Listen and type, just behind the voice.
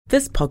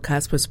This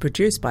podcast was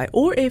produced by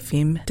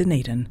ORFM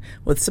Dunedin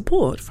with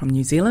support from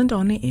New Zealand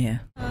On Air.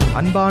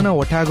 அன்பான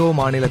ஒட்டாகோ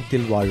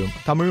மாநிலத்தில் வாழும்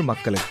தமிழ்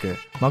மக்களுக்கு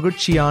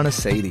மகிழ்ச்சியான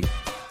செய்தி.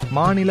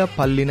 மாநில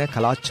பல்லின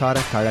கலாச்சார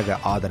கழக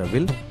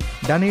ஆதரவில்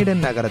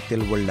டனேடன்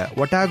நகரத்தில் உள்ள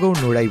ஒட்டாகோ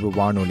நுழைவு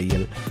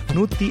வானொலியில்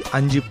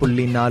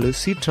 105.4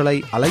 சீற்றலை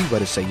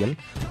அலைவரிசையில்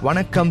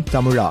வணக்கம்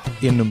தமிழா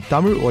என்னும்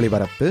தமிழ்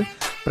ஒலிபரப்பு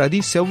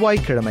பிரதி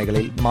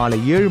செவ்வாய்க்கிழமைகளில்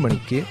மாலை 7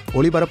 மணிக்கு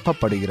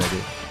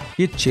ஒலிபரப்பப்படுகிறது.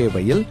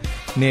 இச்சேவையில்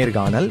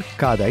நேர்காணல்,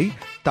 கதை,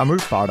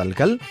 தமிழ்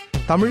பாடல்கள்,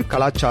 தமிழ்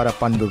கலாச்சார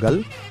பண்புகள்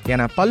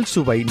என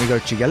பல்சுவை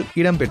நிகழ்ச்சிகள்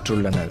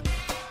இடம்பெற்றுள்ளன.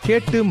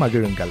 கேட்டு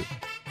மகிழுங்கள்.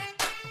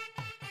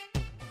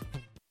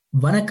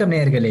 வணக்கம்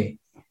நேயர்களே,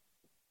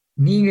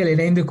 நீங்கள்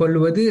இணைந்து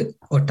கொள்வது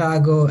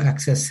ஒட்டாகோ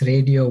ஆக்சஸ்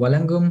ரேடியோ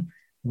வழங்கும்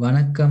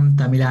வணக்கம்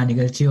தமிழா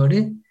நிகழ்ச்சியோடு.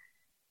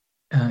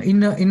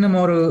 இன்னும்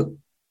ஒரு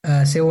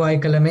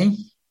செவ்வாய்க்கிழமை,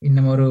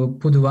 இன்னும் ஒரு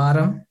புது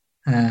வாரம்,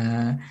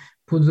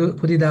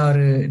 புதிதா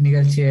ஒரு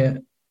நிகழ்ச்சியை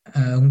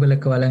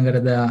உங்களுக்கு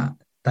வழங்குறதா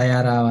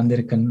தயாரா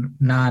வந்திருக்கேன்.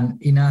 நான்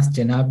இனாஸ்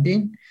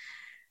ஜனாப்தீன்.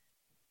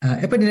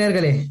 எப்படி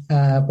நேயர்களே,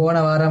 போன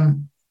வாரம்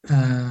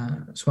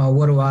சும்மா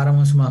ஒவ்வொரு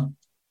வாரமும் சும்மா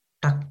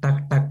டக்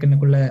டக்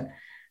டக்குன்னுக்குள்ள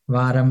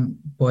வாரம்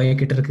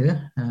போய்கிட்டு இருக்கு,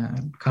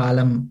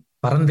 காலம்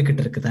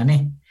பறந்துகிட்டு இருக்கு தானே.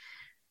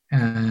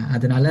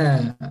 அதனால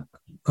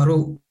ஒரு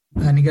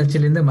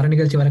நிகழ்ச்சியிலிருந்து மறு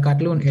நிகழ்ச்சி வர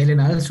காட்டிலும் 7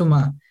 நாள்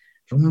சும்மா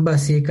ரொம்ப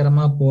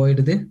சீக்கிரமா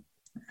போயிடுது.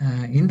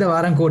 இந்த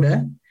வாரம் கூட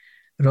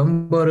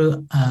ரொம்ப ஒரு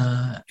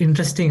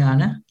இன்ட்ரெஸ்டிங்கான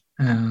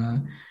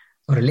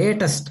ஒரு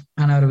லேட்டஸ்ட்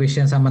ஆன ஒரு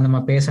விஷயம் சம்பந்தமா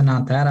பேச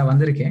நான் தயாரா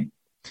வந்திருக்கேன்.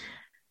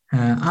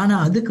 ஆனா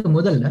அதுக்கு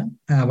முதல்ல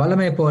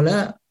வழமை போல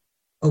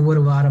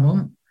ஒவ்வொரு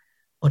வாரமும்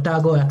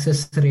ஒட்டாகோ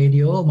ஆக்சஸ்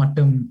ரேடியோ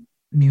மற்றும்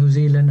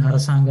நியூசிலாந்து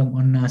அரசாங்கம்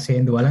ஒன்னா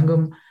சேர்ந்து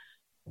வழங்கும்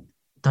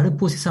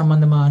தடுப்பூசி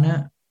சம்பந்தமான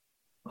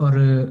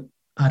ஒரு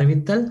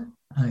அறிவித்தல்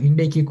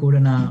இன்றைக்கு கூட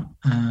நான்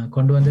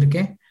கொண்டு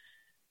வந்திருக்கேன்.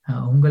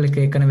 உங்களுக்கு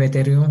ஏற்கனவே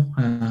தெரியும்,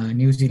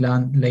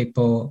 நியூசிலாந்துல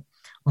இப்போ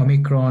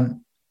ஒமிக்ரான்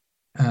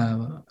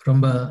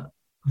ரொம்ப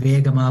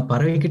வேகமா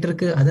பரவிக்கிட்டு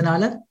இருக்கு.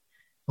 அதனால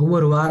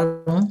ஒவ்வொரு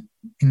வாரமும்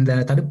இந்த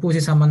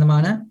தடுப்பூசி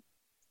சம்பந்தமான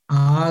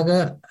ஆக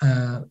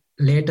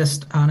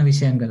லேட்டஸ்ட் ஆன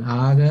விஷயங்கள்,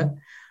 ஆக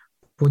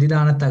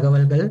புதிதான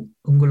தகவல்கள்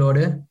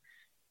உங்களோடு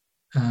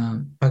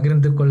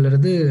பகிர்ந்து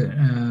கொள்றது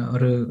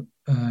ஒரு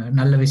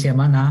நல்ல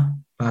விஷயமா நான்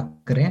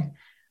பார்க்கிறேன்.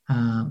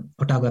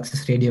 ஒட்டாகோ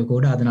ஆக்சஸ் ரேடியோ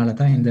கூட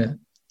அதனாலதான் இந்த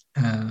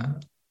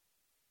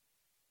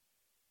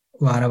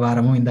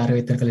வாரமும் இந்த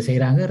அறிவித்தல்களை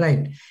செய்யறாங்க.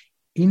 ரைட்,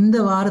 இந்த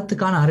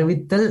வாரத்துக்கான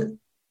அறிவித்தல்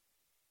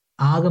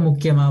ஆக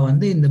முக்கியமா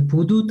இந்த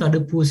புது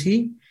தடுப்பூசி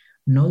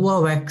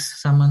நோவாவேக்ஸ்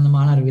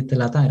சம்பந்தமான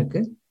அறிவித்தலா தான்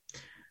இருக்கு.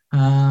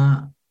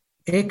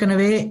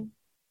 ஏற்கனவே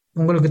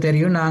உங்களுக்கு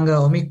தெரியும், நாங்க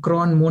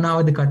ஒமிக்ரான்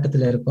 3வது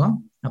கட்டத்துல இருக்கோம்.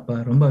 அப்ப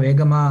ரொம்ப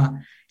வேகமா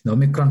இந்த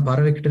ஒமிக்ரான்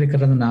பரவிக்கிட்டு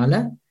இருக்கிறதுனால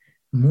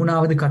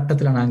 3வது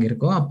கட்டத்துல நாங்க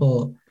இருக்கோம். அப்போ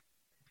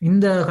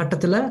இந்த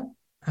கட்டத்துல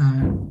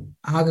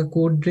ஆக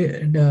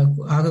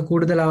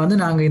கூடுதலா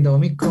நாங்க இந்த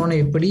ஒமிக்ரானை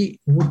எப்படி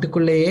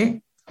வீட்டுக்குள்ளேயே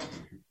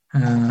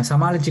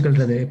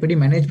சமாளிச்சுக்கொள்றது, எப்படி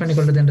மேனேஜ் பண்ணி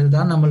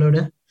கொள்றதுன்றதுதான் நம்மளோட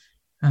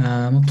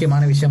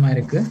முக்கியமான விஷயமா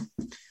இருக்கு.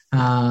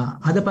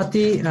 அதை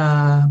பத்தி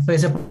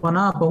பேச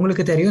போனா, அப்ப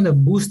உங்களுக்கு தெரியும், இந்த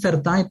பூஸ்டர்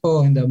தான் இப்போ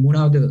இந்த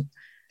 3வது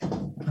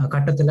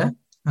கட்டத்துல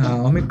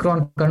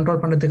ஒமிக்ரான்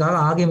கண்ட்ரோல் பண்றதுக்காக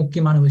ஆகிய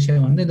முக்கியமான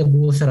விஷயம் இந்த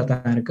பூஸ்டரை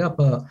தான் இருக்கு.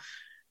 அப்போ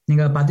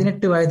நீங்க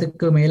 18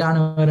 வயதுக்கு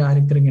மேலானவர்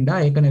இருக்கிறீங்கடா,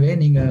 ஏற்கனவே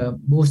நீங்க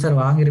பூஸ்டர்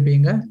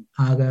வாங்கியிருப்பீங்க.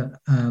 ஆக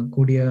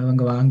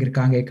கூடியவங்க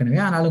வாங்கியிருக்காங்க ஏற்கனவே.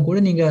 ஆனாலும் கூட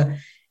நீங்க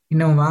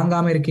இன்னும்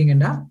வாங்காம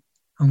இருக்கீங்கடா,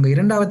 அவங்க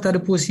 2வது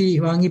தடுப்பூசி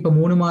வாங்கி இப்ப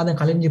 3 மாதம்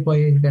கழிஞ்சு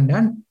போயிருக்கேன்டா,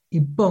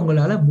 இப்போ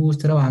உங்களால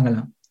பூஸ்டரை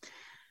வாங்கலாம்.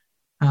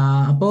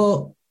 அப்போ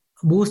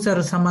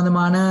பூஸ்டர்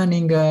சம்பந்தமான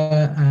நீங்க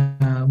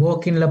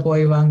வாக்கின்ல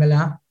போய்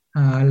வாங்கலாம்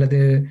அல்லது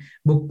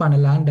புக்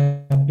பண்ணலாம்.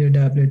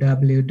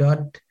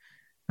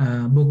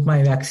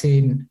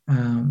 www.bookmyvaccine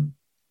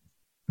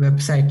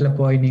வெப்சைட்ல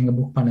போய் நீங்க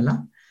புக்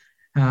பண்ணலாம்.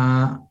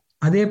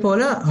 அதே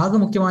போல ஆக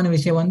முக்கியமான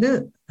விஷயம்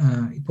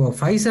இப்போ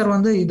ஃபைசர்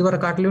இதுவரை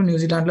காட்டிலும்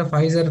நியூசிலாந்துல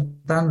ஃபைசர்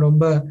தான்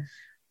ரொம்ப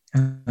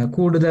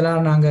கூடுதலா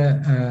நாங்க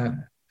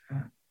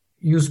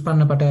யூஸ்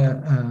பண்ணப்பட்ட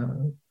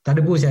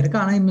தடுப்பூசியா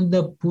இருக்கு. ஆனா இந்த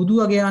புது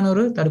வகையான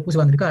ஒரு தடுப்பூசி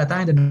வந்திருக்கு,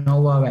 அதான் இந்த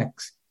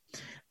நோவாவேக்ஸ்.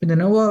 இந்த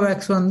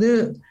நோவாவேக்ஸ்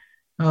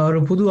ஒரு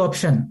புது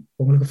ஆப்ஷன்.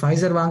 உங்களுக்கு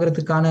ஃபைசர்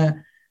வாங்குறதுக்கான,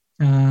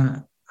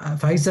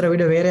 ஃபைசரை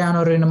விட வேறையான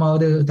ஒரு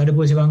என்னமாவது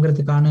தடுப்பூசி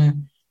வாங்குறதுக்கான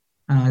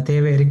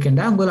தேவை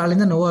இருக்கின்றா, உங்களால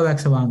இந்த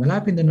நோவாவேக்ஸை வாங்கலாம்.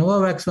 இப்ப இந்த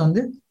நோவாவேக்ஸ்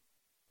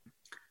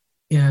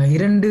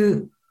 2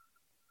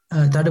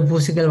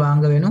 தடுப்பூசிகள்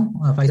வாங்க வேணும்,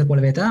 ஃபைசர்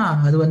போலவே தான்.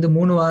 அது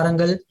 3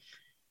 வாரங்கள்,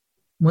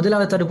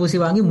 1வது தடுப்பூசி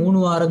வாங்கி 3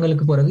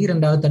 வாரங்களுக்கு பிறகு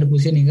 2வது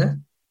தடுப்பூசியை நீங்க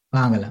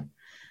வாங்கலாம்.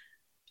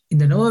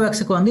 இந்த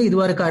நோவாவேக்ஸுக்கு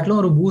இதுவரை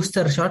காட்டிலும் ஒரு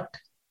பூஸ்டர் ஷாட்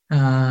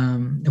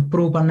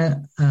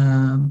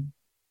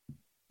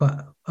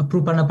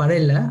அப்ரூவ் பண்ணப்பட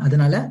இல்லை.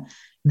 அதனால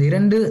இந்த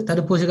 2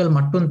 தடுப்பூசிகள்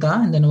மட்டும்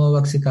தான் இந்த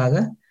நோவாவேக்ஸுக்காக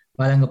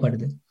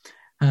வழங்கப்படுது.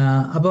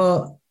 அப்போ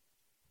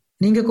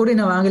நீங்க கூட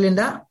என்ன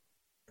வாங்கலண்டா,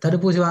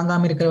 தடுப்பூசி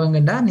வாங்காம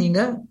இருக்கிறவங்கண்டா, நீங்க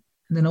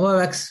இந்த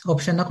நோவாவேக்ஸ்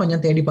ஆப்ஷன்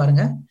கொஞ்சம் தேடி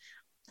பாருங்க.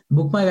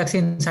 புக் மை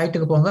வேக்சின்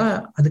சைட்டுக்கு போங்க,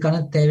 அதுக்கான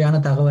தேவையான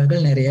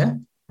தகவல்கள் நிறைய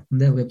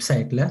இந்த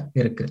வெப்சைட்ல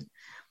இருக்கு.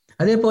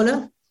 அதே போல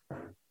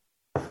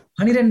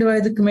 12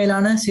 வயதுக்கு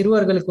மேலான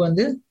சிறுவர்களுக்கு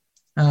வந்து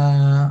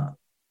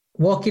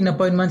வாக்கின்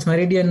அப்பாயின்மெண்ட்ஸ்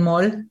மெரிடியன்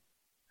மால்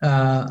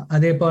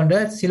அதே போன்ற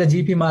சில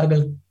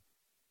ஜிபிமார்கள்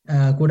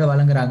கூட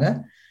வழங்குறாங்க.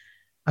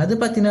 அது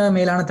பத்தின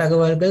மேலான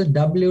தகவல்கள்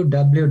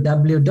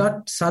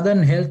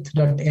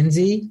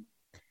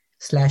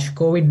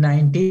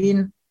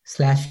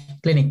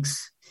www.southernhealth.nz/covid19/clinics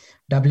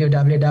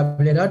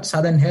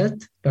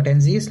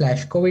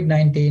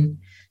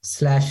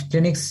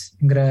www.southernhealth.nz/covid19/clinics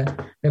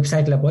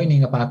வெப்சைட்ல போய்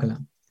நீங்க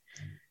பார்க்கலாம்.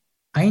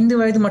 5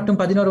 வயது மற்றும்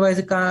 11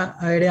 வயதுக்கு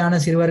இடையான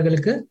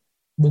சிறுவர்களுக்கு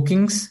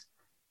புக்கிங்ஸ்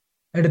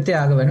எடுத்தே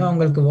ஆக வேணும்.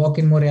 அவங்களுக்கு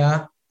வாக்கின் முறையா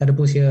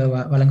தடுப்பூசி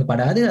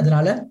வழங்கப்படாது.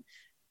 அதனால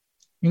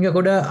நீங்க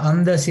கூட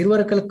அந்த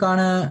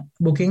சிறுவர்களுக்கான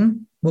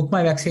புக்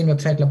மை வேக்சின்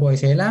வெப்சைட்ல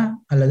போய் செய்யலாம்.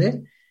 அல்லது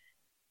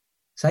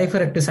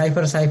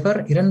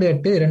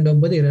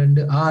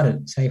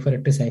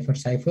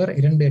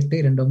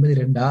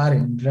 0800-228-2926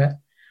 என்ற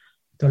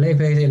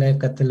தொலைபேசி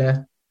இலக்கத்துல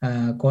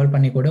கால்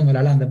பண்ணி கூட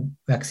உங்களால அந்த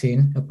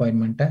வேக்சின்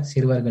அப்பாயின்மெண்ட்டை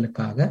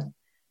சிறுவர்களுக்காக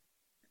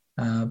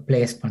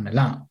பிளேஸ்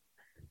பண்ணலாம்.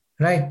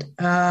 ரைட்.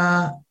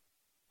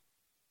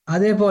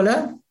 அதே போல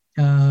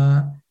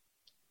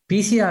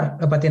பிசிஆர்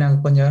பத்தி நாங்க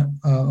கொஞ்சம்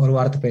ஒரு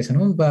வார்த்தை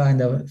பேசணும். இப்ப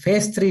இந்த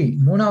ஃபேஸ் 3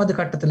 3வது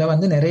கட்டத்துல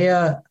வந்து நிறைய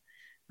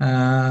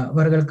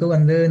அவர்களுக்கு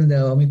வந்து இந்த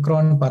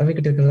ஒமிக்ரான்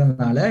பரவிக்கிட்டு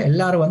இருக்கிறதுனால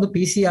எல்லாரும் வந்து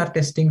பிசிஆர்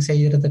டெஸ்டிங்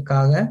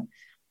செய்யறதுக்காக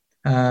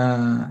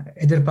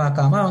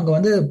எதிர்பார்க்காம அவங்க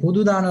வந்து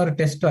புதுதான ஒரு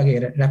டெஸ்ட் வகை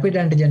ரேபிட்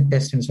ஆன்டிஜென்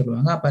டெஸ்ட்னு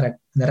சொல்லுவாங்க. அப்ப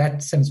இந்த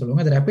ரேட்ஸ்ன்னு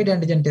சொல்லுவாங்க. அது ரேபிட்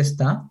ஆன்டிஜென்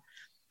டெஸ்ட் தான்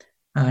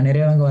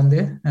நிறையவங்க வந்து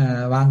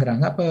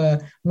வாங்குறாங்க. அப்ப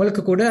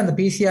உங்களுக்கு கூட அந்த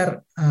பிசிஆர்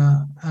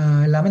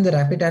எல்லாமே இந்த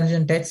ரேபிட்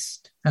ஆன்டிஜென்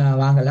டெஸ்ட்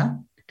வாங்கலாம்.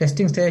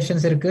 டெஸ்டிங்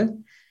ஸ்டேஷன்ஸ் இருக்கு.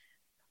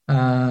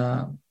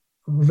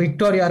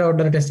 விக்டோரியா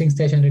ரோட்ல டெஸ்டிங்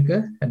ஸ்டேஷன் இருக்கு,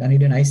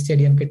 டனிடன் ஐஸ்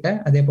ஸ்டேடியம் கிட்ட.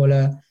 அதே போல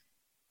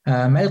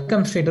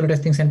மெல்கம் ஸ்ட்ரீட் ஒரு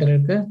டெஸ்டிங் சென்டர்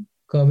இருக்கு,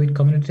 கோவிட்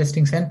கம்யூனிட்டி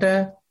டெஸ்டிங் சென்டர்.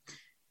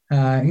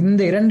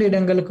 இந்த 2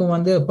 இடங்களுக்கும்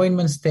வந்து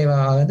அப்பாயின்மெண்ட்ஸ்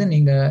தேவையாகாது.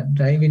 நீங்க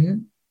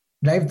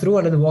டிரைவ் த்ரூ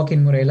அல்லது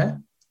வாக்கின் முறையில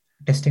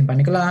டெஸ்டிங்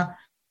பண்ணிக்கலாம்.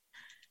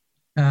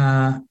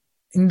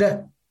 இந்த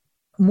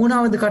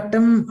 3வது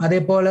கட்டம் அதே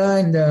போல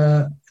இந்த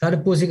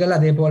தடுப்பூசிகள்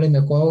அதே போல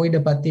இந்த கோவிட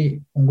பத்தி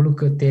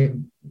உங்களுக்கு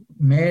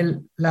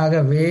மேலாக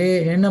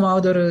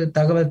என்னமாவது ஒரு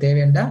தகவல்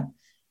தேவைண்டா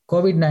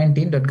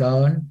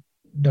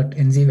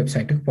covid19.gov.nz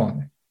வெப்சைட்டுக்கு போங்க.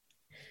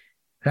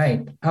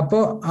 ரைட். அப்போ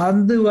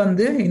அது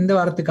வந்து இந்த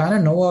வாரத்துக்கான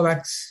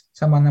நோவோவேக்ஸ்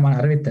சம்பந்தமான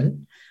அறிவித்தல்.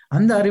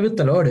 அந்த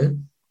அறிவித்தலோடு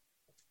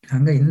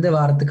அங்க இந்த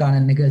வாரத்துக்கான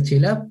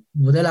நிகழ்ச்சியில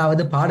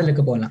முதலாவது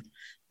பாடலுக்கு போகலாம்.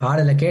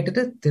 பாடலை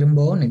கேட்டுட்டு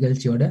திரும்பவும்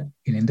நிகழ்ச்சியோட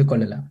இணைந்து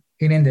கொள்ளலாம்.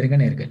 இணைந்திருங்க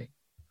நேர்களே.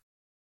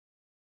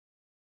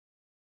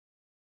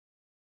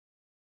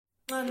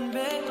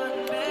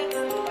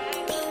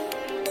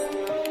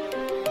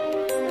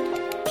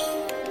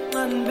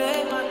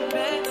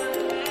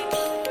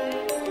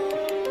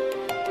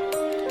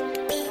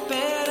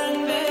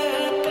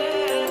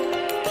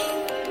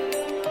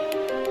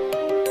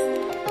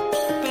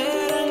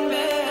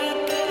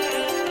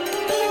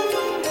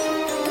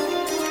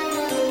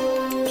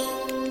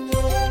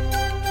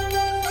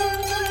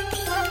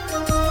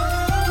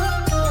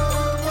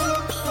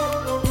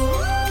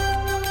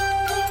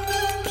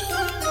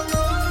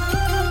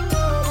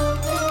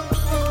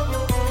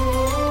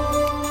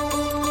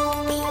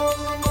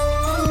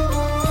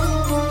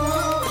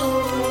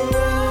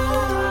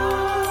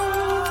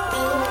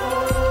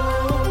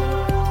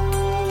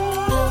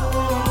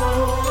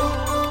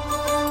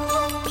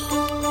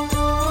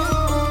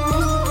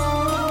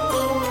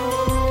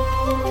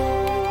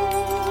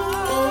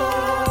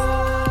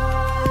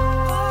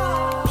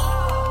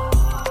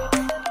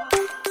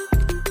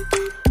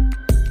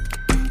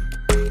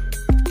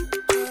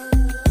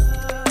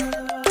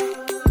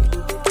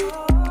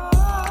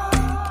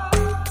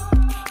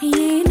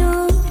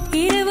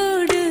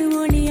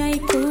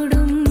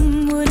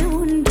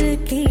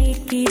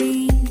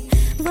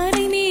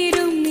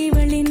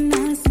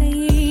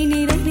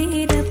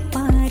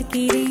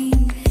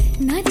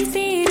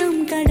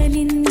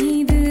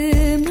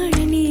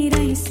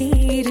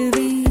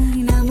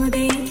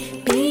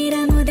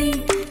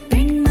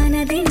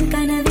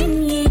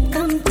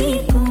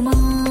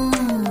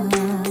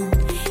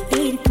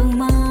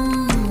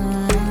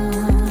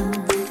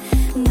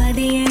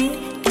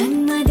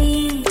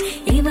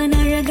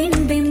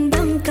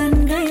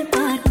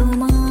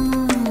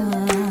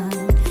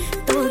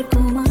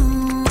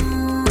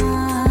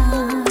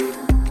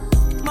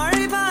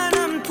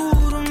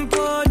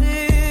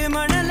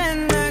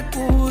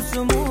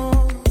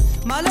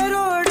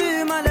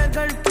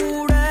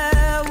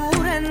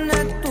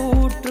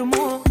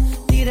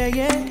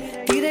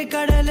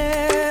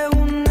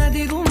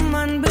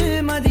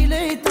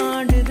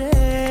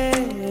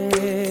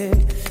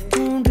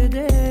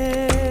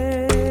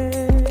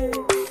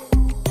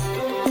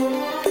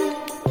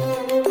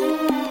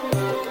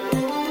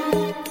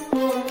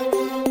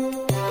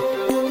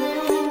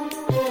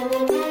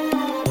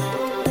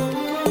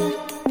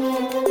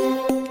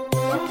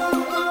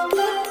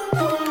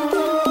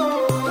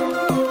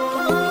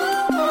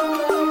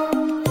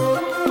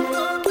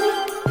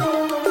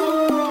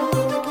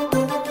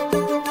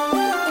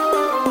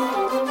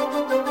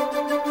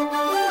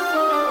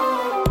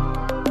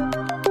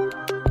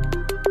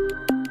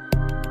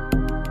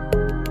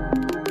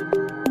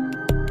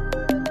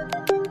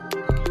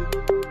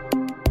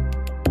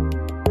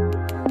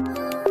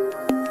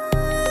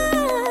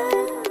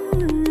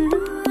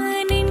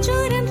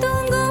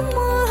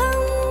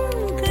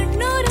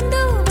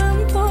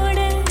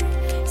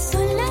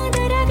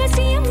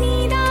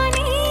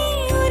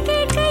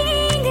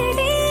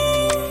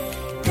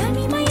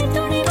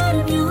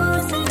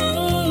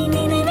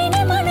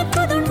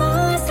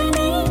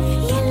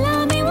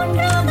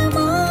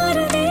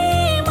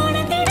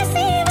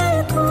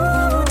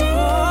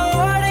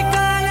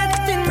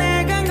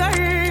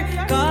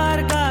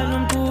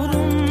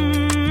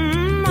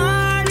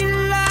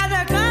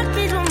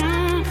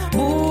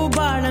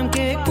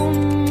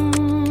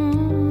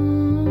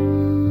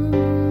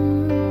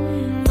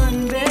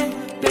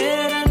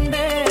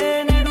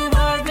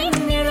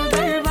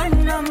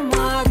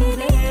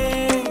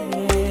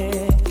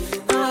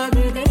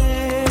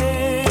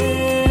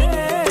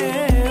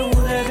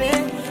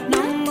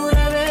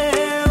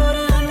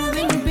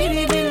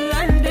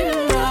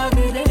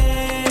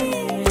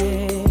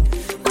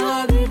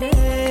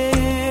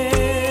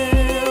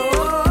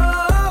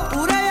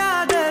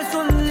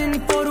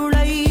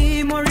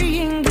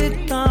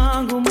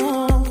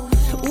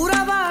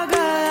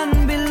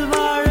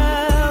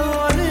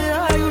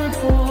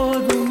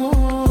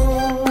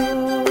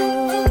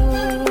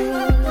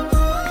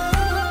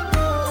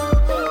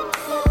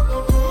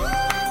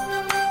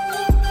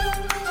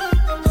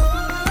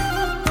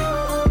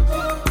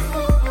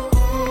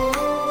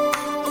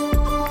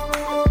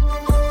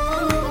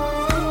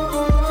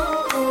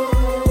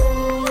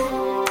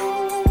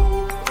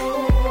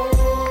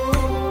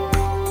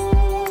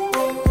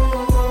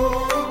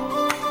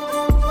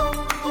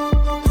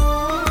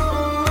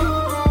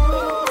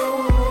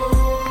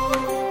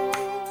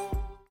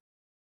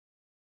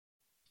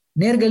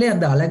 நேர்களே,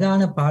 அந்த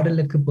அழகான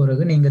பாடலுக்கு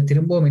பிறகு நீங்க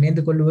திரும்பவும்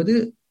இணைந்து கொள்வது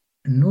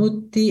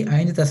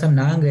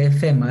 105.4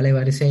 FM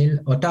அலைவரிசையில்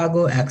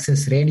ஒட்டாகோ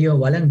ஆக்சஸ் ரேடியோ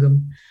வழங்கும்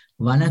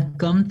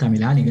வணக்கம்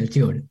தமிழா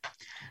நிகழ்ச்சியோடு.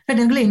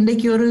 நேர்களே,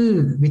 இன்றைக்கு ஒரு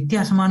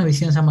வித்தியாசமான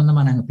விஷயம்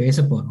சம்பந்தமா நாங்க பேச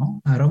போறோம்.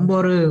 ரொம்ப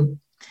ஒரு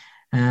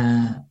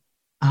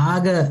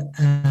ஆக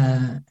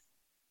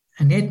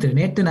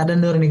நேற்று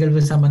நடந்த ஒரு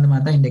நிகழ்வு சம்பந்தமா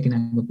தான் இன்றைக்கு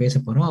நாங்க பேச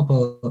போறோம். அப்போ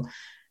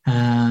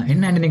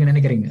என்னன்னு நீங்க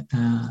நினைக்கிறீங்க?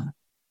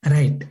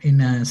 ரைட்,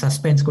 இன்னும்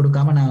சஸ்பென்ஸ்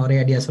கொடுக்காம நான் ஒரே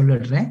ஐடியா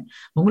சொல்லிடுறேன்.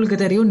 உங்களுக்கு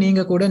தெரியும்,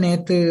 நீங்க கூட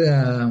நேத்து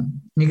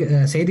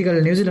செய்திகள்,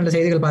 நியூசிலாந்து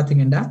செய்திகள்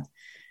பாத்தீங்கன்னா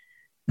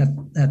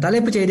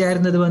தலைப்பு செய்தியா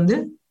இருந்தது வந்து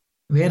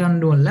வேற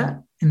ஒன்றும் இல்ல,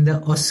 இந்த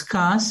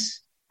ஒஸ்கார்ஸ்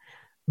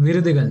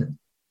விருதுகள்.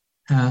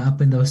 அப்ப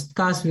இந்த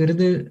ஒஸ்கார்ஸ்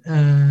விருதுகள்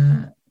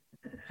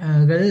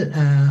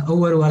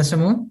ஒவ்வொரு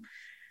வருஷமும்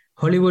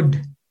ஹாலிவுட்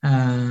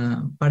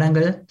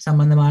படங்கள்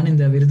சம்பந்தமான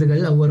இந்த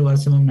விருதுகள் ஒவ்வொரு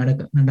வருஷமும்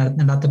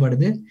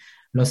நடத்தப்படுது.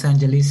 லாஸ்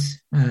ஏஞ்சலிஸ்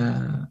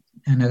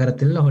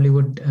நகரத்தில்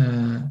ஹாலிவுட்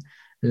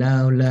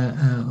உள்ள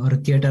ஒரு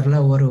தியேட்டர்ல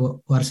ஒவ்வொரு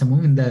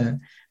வருஷமும் இந்த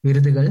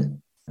விருதுகள்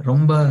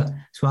ரொம்ப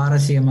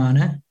சுவாரஸ்யமான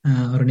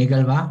ஒரு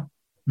நிகழ்வா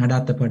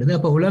நடாத்தப்படுது.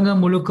 அப்போ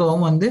உலகம்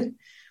முழுக்கவும் வந்து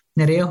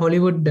நிறைய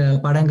ஹாலிவுட்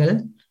படங்கள்,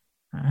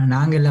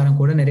 நாங்க எல்லாரும்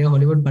கூட நிறைய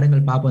ஹாலிவுட்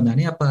படங்கள் பார்ப்போம்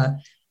தானே. அப்ப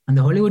அந்த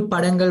ஹாலிவுட்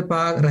படங்கள்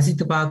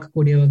ரசித்து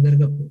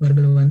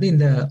பார்க்கக்கூடியவர்கள் வந்து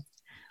இந்த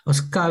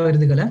ஒஸ்கார்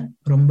விருதுகளை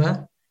ரொம்ப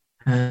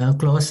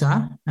க்ளோஸா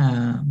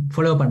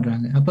ஃபாலோ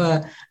பண்றாங்க. அப்ப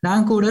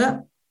நான் கூட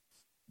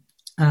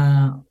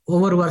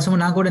ஒவ்வொரு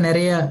வருஷமும் நான் கூட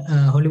நிறைய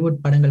ஹாலிவுட்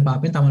படங்கள்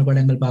பார்ப்பேன். தமிழ்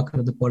படங்கள்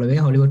பார்க்கறது போலவே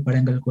ஹாலிவுட்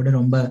படங்கள் கூட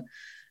ரொம்ப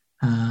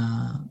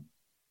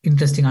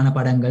இன்ட்ரெஸ்டிங்கான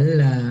படங்கள்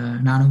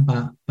நானும்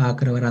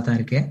பார்க்கிறவராக தான்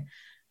இருக்கேன்.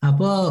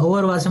 அப்போ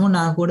ஒவ்வொரு வருஷமும்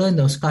நான் கூட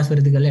இந்த ஒஸ்கார்ஸ்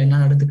விருதுகள்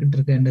என்ன நடந்துகிட்டு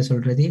இருக்கு என்று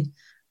சொல்றதை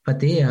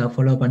பத்தி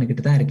ஃபாலோ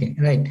பண்ணிக்கிட்டு தான் இருக்கேன்.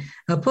 ரைட்.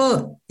 அப்போ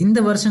இந்த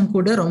வருஷம்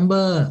கூட ரொம்ப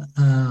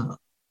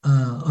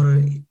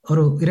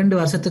ஒரு 2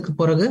 வருஷத்துக்கு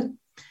பிறகு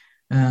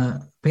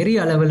பெரிய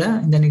அளவுல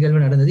இந்த நிகழ்வு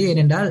நடந்தது.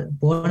 ஏனென்றால்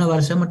போன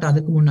வருஷம் மற்றும்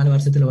அதுக்கு முன்னாள்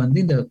வருஷத்துல வந்து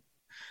இந்த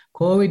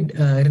கோவிட்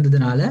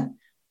இருந்ததுனால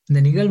இந்த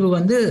நிகழ்வு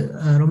வந்து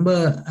ரொம்ப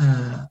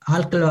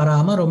ஆட்கள்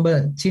வராம ரொம்ப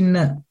சின்ன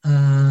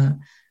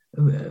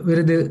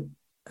விருது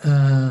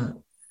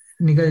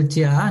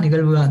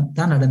நிகழ்வு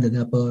தான் நடந்தது.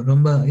 அப்போ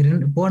ரொம்ப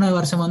போன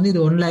வருஷம் வந்து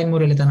இது ஆன்லைன்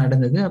முறையில தான்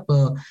நடந்தது. அப்போ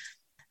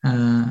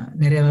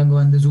நிறையவங்க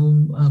வந்து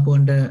ஜூம்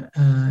போன்ற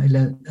இல்ல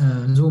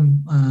ஜூம்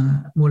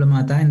மூலமா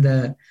தான் இந்த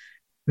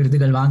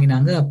விருதுகள்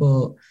வாங்கினாங்க. அப்போ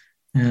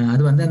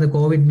அது வந்து அந்த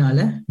கோவிட்னால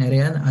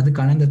நிறைய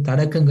அதுக்கான இந்த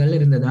தடக்கங்கள்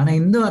இருந்தது. ஆனா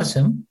இந்த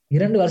வருஷம்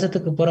 2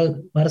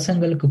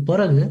 வருஷங்களுக்கு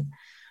பிறகு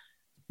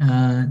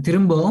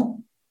திரும்பவும்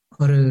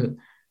ஒரு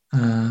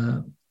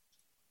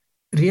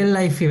ரியல்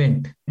லைஃப்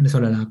இவெண்ட் என்று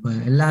சொல்லலாம். அப்ப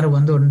எல்லாரும்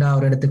வந்து ஒன்றா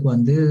ஒரு இடத்துக்கு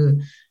வந்து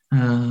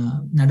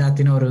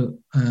நடாத்தின ஒரு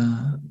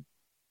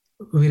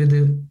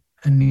விருது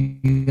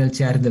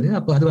நிகழ்ச்சியா இருந்தது.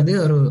 அப்போ அது வந்து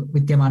ஒரு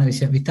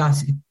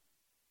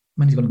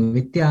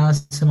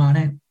வித்தியாசமான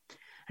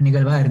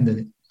நிகழ்வா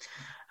இருந்தது.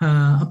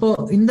 அப்போ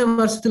இந்த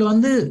வருஷத்துல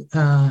வந்து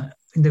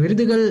இந்த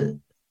விருதுகள்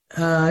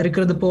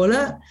இருக்கிறது போல,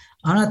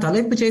 ஆனா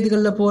தலைப்பு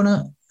செய்திகள்ல போன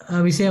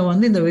விஷயம்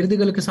வந்து இந்த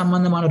விருதுகளுக்கு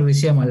சம்பந்தமான ஒரு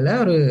விஷயம் அல்ல.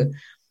 ஒரு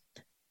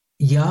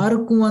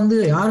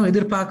யாரும்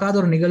எதிர்பார்க்காத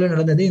ஒரு நிகழ்வு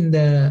நடந்தது இந்த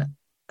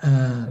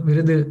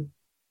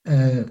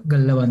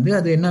விருதுகள்ல வந்து.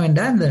 அது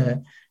என்னவென்றா, இந்த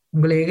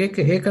உங்களை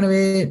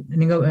ஏற்கனவே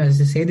நீங்க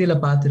செய்தியில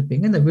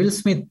பார்த்திருப்பீங்க, இந்த வில்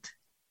ஸ்மித்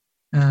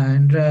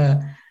என்ற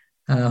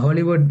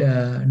ஹாலிவுட்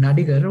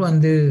நடிகர்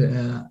வந்து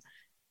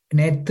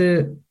நேற்று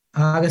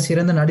ஆக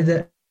சிறந்த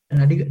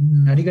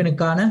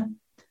நடிகனுக்கான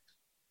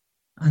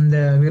அந்த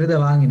விருதை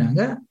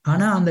வாங்கினாங்க.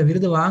 ஆனா அந்த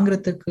விருதை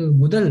வாங்குறதுக்கு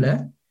முதல்ல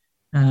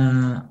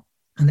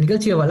அந்த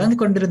நிகழ்ச்சியை வழங்கி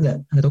கொண்டிருந்த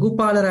அந்த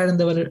தொகுப்பாளராக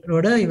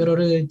இருந்தவரோட இவர்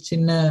ஒரு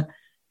சின்ன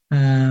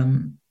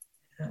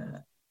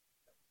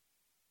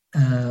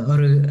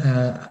ஒரு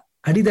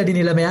அடிதடி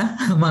நிலைமையா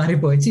மாறி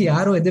போச்சு.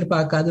 யாரும்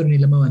எதிர்பார்க்காத ஒரு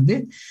நிலைமை வந்து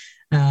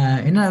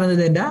என்ன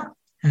நடந்ததுன்னா,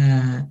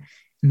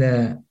 இந்த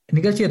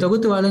நிகழ்ச்சியை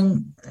தொகுத்து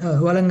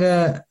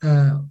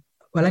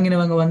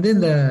வழங்கினவங்க வந்து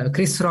இந்த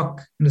கிறிஸ் ராக்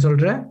என்று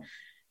சொல்ற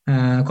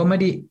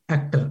காமெடி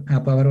ஆக்டர்.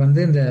 அப்ப அவர்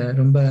வந்து இந்த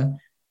ரொம்ப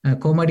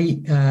காமெடி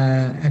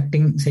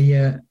ஆக்டிங்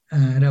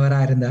செய்யறவரா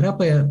இருந்தாரு.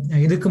 அப்ப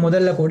இதுக்கு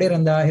முதல்ல கூட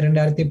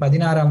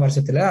 2016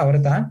 வருஷத்துல அவர்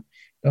தான்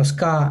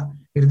ஒஸ்கா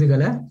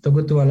விருதுகளை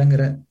தொகுத்து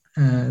வழங்குற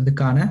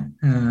இதுக்கான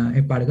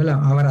ஏற்பாடுகள்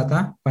அவரா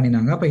தான்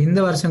பண்ணினாங்க. அப்ப இந்த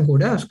வருஷம்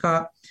கூட ஒஸ்கா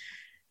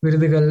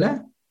விருதுகள்ல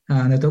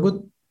அந்த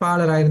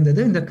தொகுப்பாளராக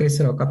இருந்தது இந்த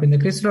கிறிஸ் ராக். அப்ப இந்த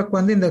கிறிஸ் ராக்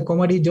வந்து இந்த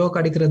காமெடி ஜோக்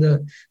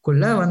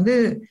அடிக்கிறதுக்குள்ள வந்து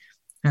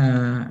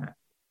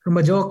ரொம்ப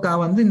ஜோக்கா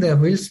வந்து இந்த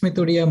வில்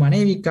ஸ்மித்துடைய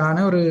மனைவிக்கான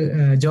ஒரு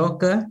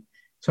ஜோக்க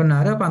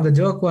சொன்னாரு. அப்ப அந்த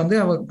ஜோக் வந்து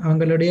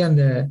அவங்களுடைய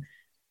அந்த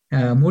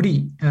முடி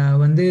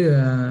வந்து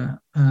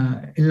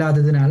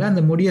இல்லாததுனால,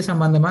 அந்த முடிய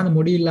சம்பந்தமா, அந்த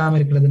முடி இல்லாம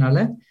இருக்கிறதுனால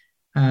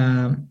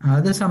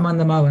அது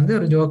சம்பந்தமா வந்து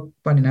ஒரு ஜோக்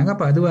பண்ணினாங்க.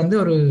 அப்ப அது வந்து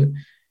ஒரு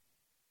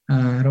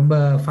ரொம்ப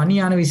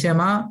ஃபனியான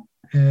விஷயமா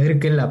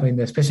இருக்குல்ல. அப்ப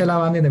இந்த ஸ்பெஷலா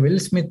வந்து இந்த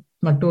வில் ஸ்மித்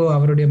மட்டும்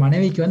அவருடைய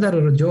மனைவிக்கு வந்து அது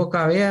ஒரு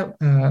ஜோக்காவே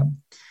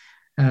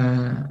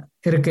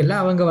இருக்குல்ல.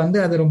 அவங்க வந்து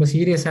அதை ரொம்ப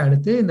சீரியஸா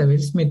எடுத்து இந்த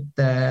வில்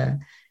ஸ்மித்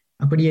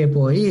அப்படியே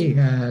போய்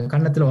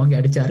கன்னத்துல வாங்கி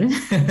அடிச்சாரு.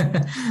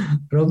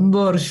 ரொம்ப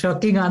ஒரு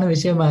ஷாக்கிங்கான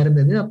விஷயமா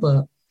இருந்தது. அப்போ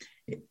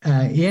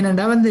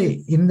ஏனென்றா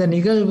இந்த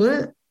நிகழ்வு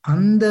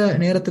அந்த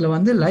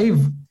நேரத்துல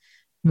லைவ்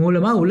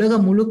மூலமா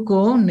உலகம்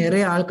முழுக்கவும்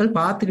நிறைய ஆட்கள்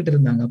பார்த்துக்கிட்டு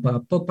இருந்தாங்க.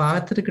 அப்போ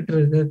பார்த்துக்கிட்டு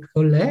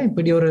இருக்கக்குள்ள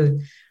இப்படி ஒரு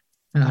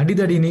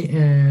அடிதடி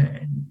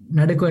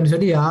நடக்கும்னு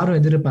சொல்லி யாரும்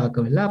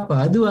எதிர்பார்க்கவில்லை. அப்ப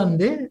அது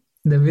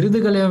இந்த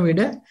விருதுகளையும்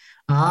விட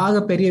ஆக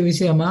பெரிய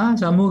விஷயமா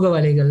சமூக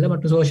வலைகள்ல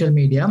மற்றும் சோசியல்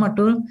மீடியா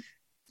மற்றும்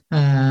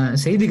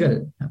செய்திகள்,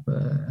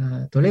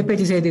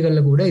 தொலைபேசி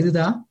செய்திகள்ல கூட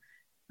இதுதான்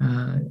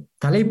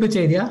தலைப்பு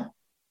செய்தியா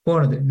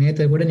போனது.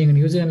 நேற்று கூட நீங்க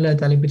நியூசிலாந்துல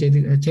தலைப்பு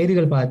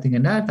செய்திகள்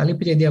பார்த்தீங்கன்னா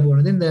தலைப்பு செய்தியா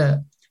போனது இந்த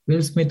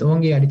வில் ஸ்மித்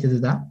ஓங்கி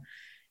அடித்ததுதான்.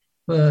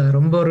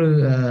 ரொம்ப ஒரு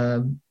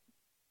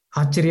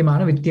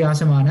ஆச்சரியமான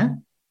வித்தியாசமான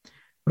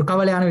ஒரு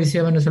கவலையான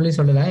விஷயம் என்று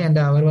சொல்லலாம். என்ற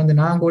அவர்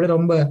நான் கூட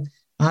ரொம்ப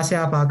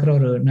ஆசையா பார்க்கிற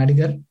ஒரு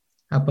நடிகர்.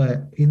 அப்ப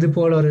இது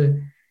போல ஒரு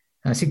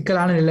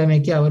சிக்கலான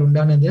நிலைமைக்கு அவர்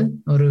உண்டானது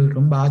ஒரு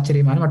ரொம்ப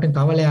ஆச்சரியமான மற்றும்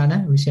கவலையான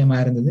விஷயமா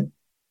இருந்தது.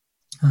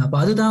 அப்ப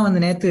அதுதான்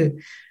நேத்து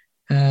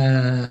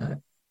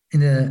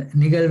இந்த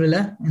நிகழ்வுல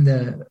இந்த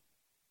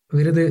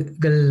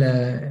விருதுகள்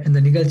இந்த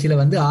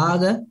நிகழ்ச்சியில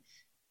ஆக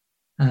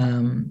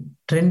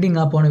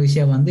ட்ரெண்டிங்கா போன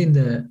விஷயம்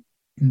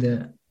இந்த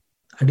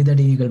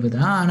அடிதடி நிகழ்வு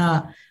தான். ஆனா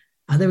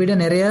அதை விட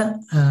நிறைய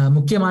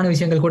முக்கியமான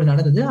விஷயங்கள் கூட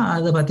நடந்தது.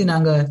 அதை பத்தி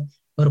நாங்க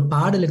ஒரு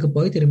பாடலுக்கு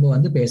போய்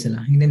திரும்ப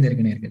பேசலாம்.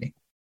 இணைந்திருக்க நேர்களே.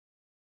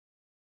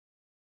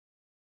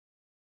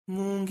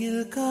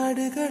 மூங்கில்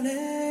காடுகளே,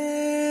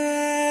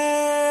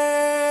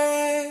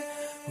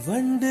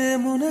 வண்டு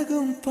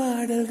முனகும்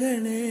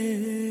பாடல்களே,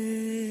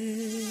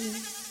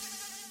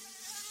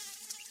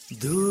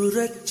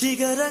 தூரச்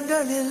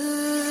சிகரங்களில்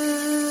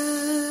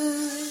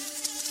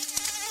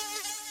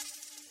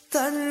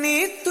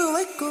தண்ணீர்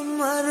துவைக்கும்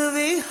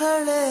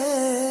அருவிகளே,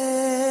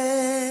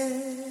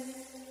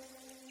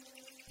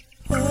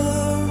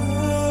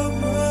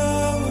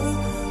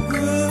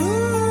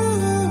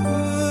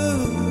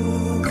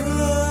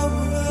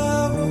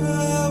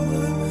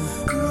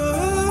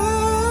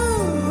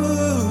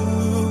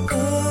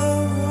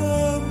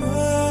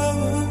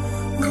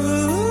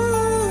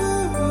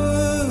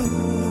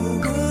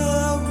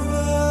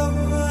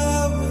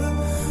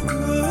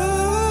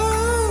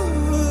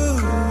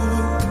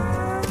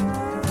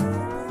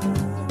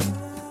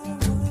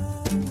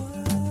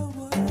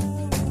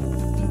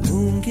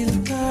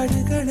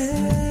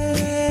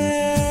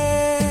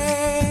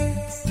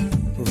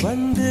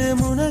 வந்து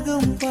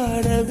முனகும்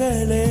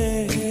பாடல்களே,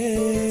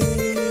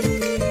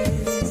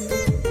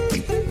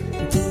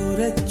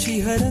 தூரச்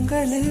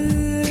சிகரங்களில்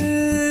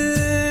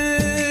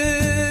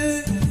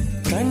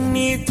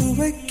கண்ணீர்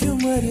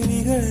துவைக்கும்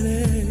அருவிகளே,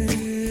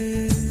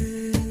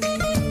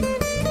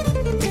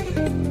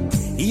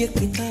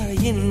 இயற்கை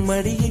தாயின்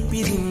மடியை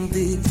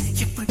பிரிந்து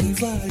எப்படி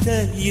வாழ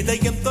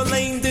இதயம்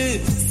தொலைந்து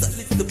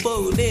சலித்து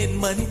போனேன்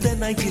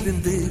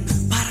மனிதனாயிருந்து,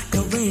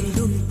 பறக்க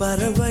வேண்டும்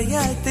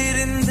பறவையாய்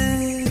திரிந்து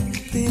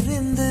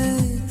திரிந்து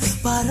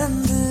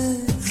பறந்து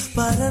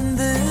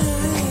பறந்து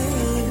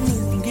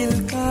மூங்கில்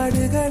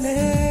காடுகளே,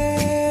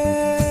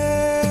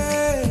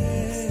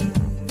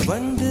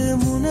 வண்டு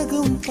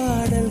முனகும்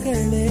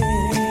பாடல்களே,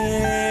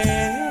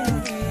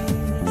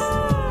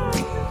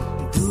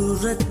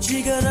 தூரச்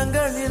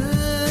சிகரங்களில்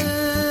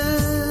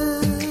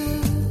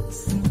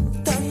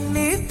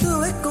தண்ணீர்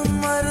துவைக்கும்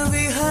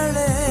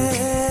அருவிகளே,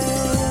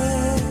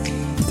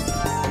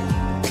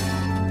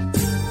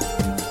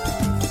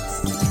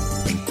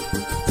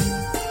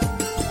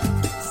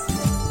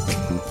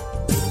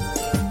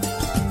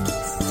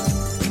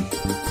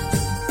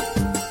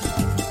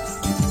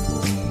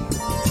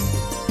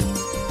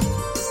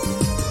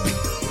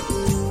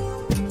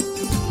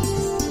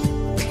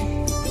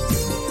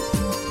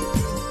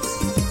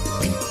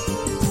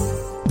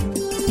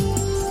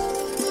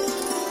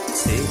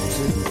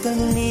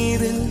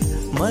 தண்ணீரில்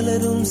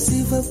மலரும்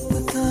சிவப்பு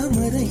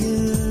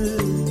தாமரையில்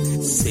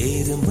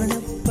சேறு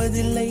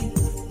மணப்பதில்லை,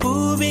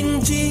 பூவின்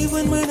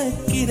ஜீவன்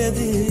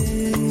மணக்கிறது,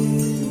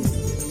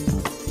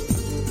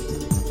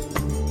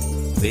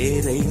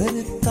 வேரை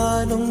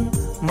அறுத்தாலும்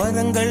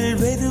மரங்கள்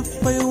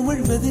வெறுப்பை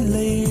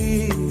உமிழ்வதில்லை,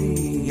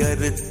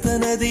 அறுத்த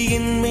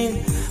நதியின் மேல்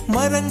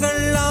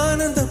மரங்கள்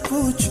ஆனந்த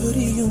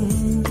பூச்சொரியும்,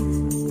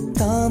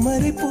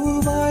 தாமரை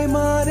பூவாய்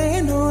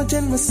மாறேனோ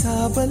ஜன்ம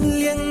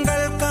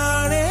சாபல்யங்கள்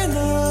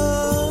காணேனோ,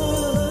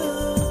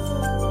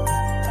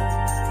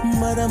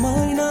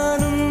 மரமாய்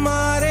நானும்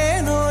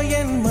மாறேனோ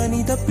என்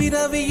மனித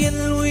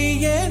பிறவியில்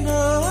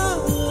உயேனோ,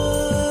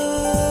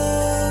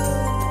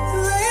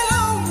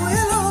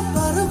 முயலோ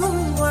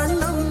பருவம்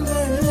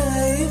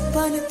வண்ணங்களை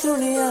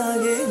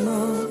பனித்துளியாகேனோ,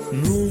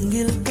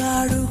 மூங்கில்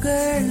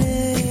காடுகளே,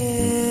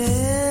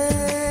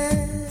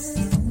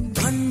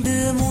 வண்டு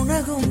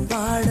முனகும்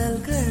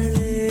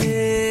பாடல்களே,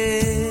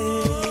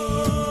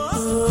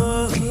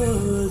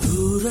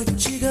 தூரச்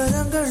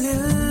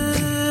சிகரங்களில்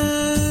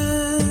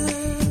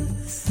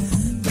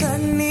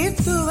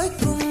தண்ணீர்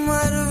துவைக்கும்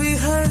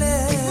அருவிகளே,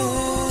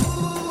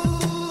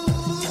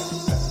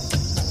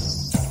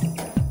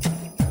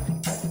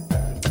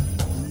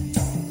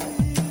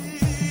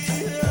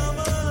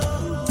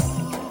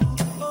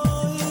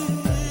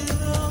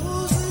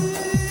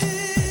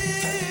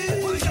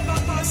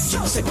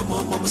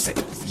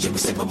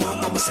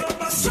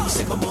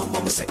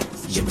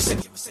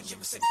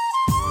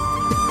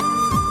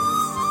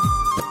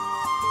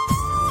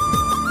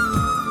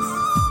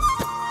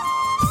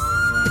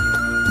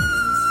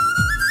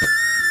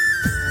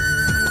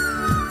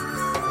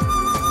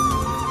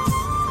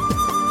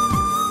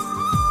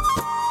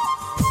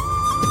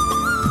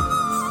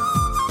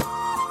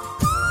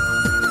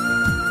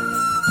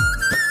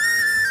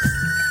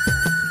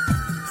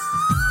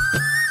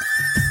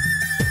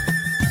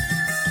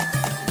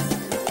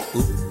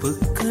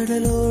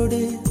 கடலோடு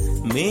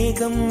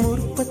மேகம்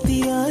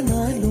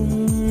உற்பத்தியானாலும்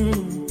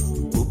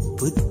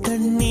உப்பு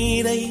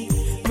தண்ணீரை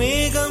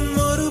மேகம்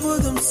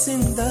ஒருபோதும்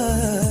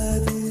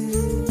சிந்தாது.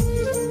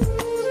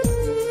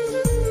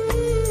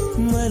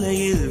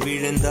 மலையில்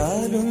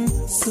விழுந்தாலும்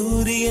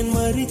சூரியன்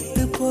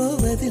மரித்து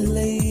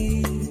போவதில்லை.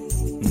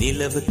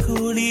 நிலவு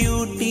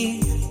கூலியூட்டி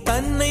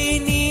தன்னை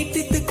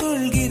நீட்டித்துக்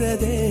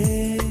கொள்கிறதே.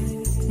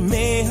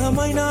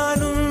 மேகமாய்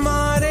நானும்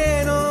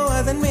மாறேனோ,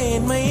 அதன்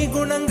மேன்மை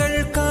குணங்கள்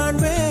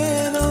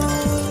காண்பேனோ.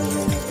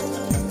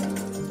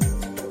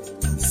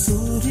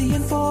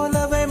 சூரியன்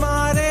போலவே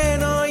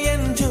மாறேனோ,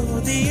 என்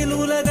ஜோதியில்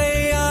உலகை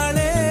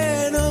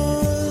ஆளேனோ.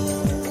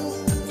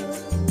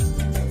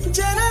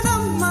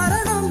 ஜனனம்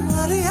மரணம்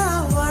அறியா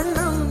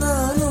வண்ணம்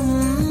நானும்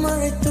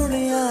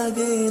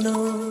மழைத்துளியாகேனோ.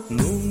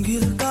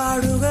 மூங்கில்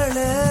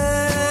காடுகளே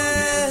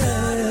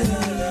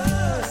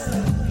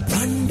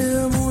கண்டு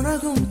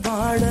முனகும்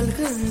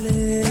பாடல்களே,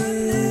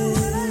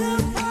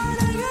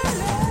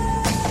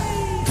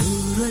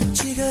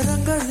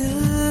 சிகரங்களில்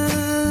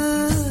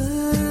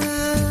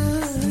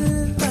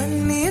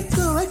தண்ணீர்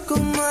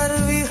துவைக்கும்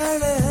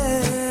அருவிகளே,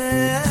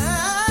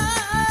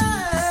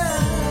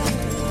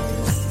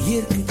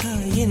 இயற்கை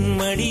தாயின்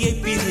மடியை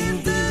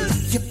பிரிந்து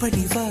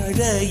எப்படி வாழ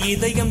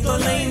இதயம்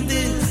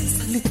தொலைந்து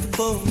சலித்து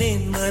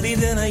போனேன்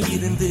மனிதனாய்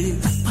இருந்து.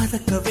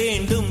 பறக்க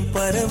வேண்டும்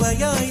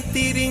பறவையாய்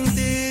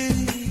திரிந்து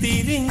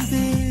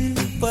திரிந்து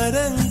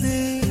பறந்து.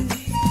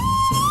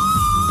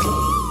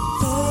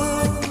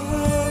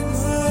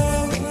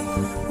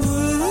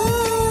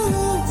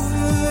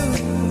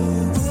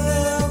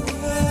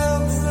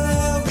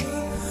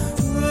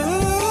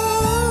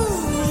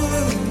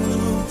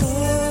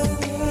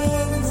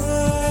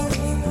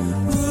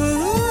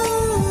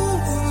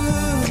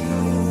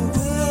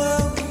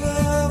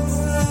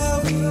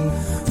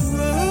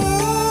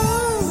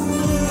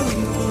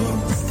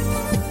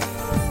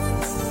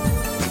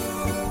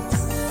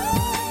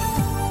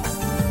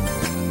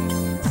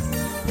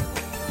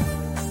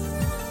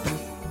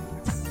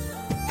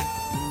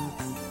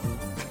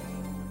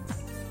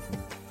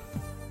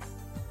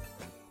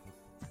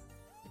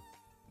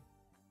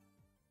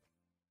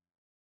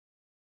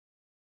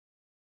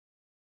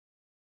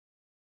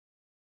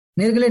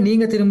 நேர்களே,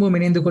 நீங்க திரும்பவும்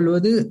இணைந்து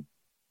கொள்வது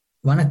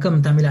வணக்கம்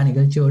தமிழா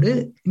நிகழ்ச்சியோடு.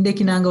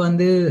 இன்றைக்கு நாங்க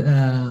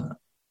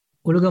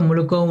உலகம்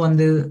முழுக்கவும்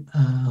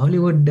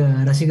ஹாலிவுட்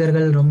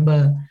ரசிகர்கள் ரொம்ப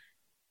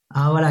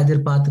ஆவலா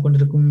எதிர்பார்த்து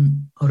கொண்டிருக்கும்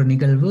ஒரு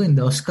நிகழ்வு,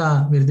 இந்த ஆஸ்கார்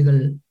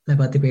விருதுகளை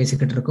பத்தி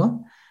பேசிக்கிட்டு இருக்கோம்.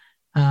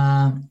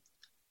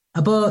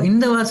 அப்போ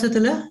இந்த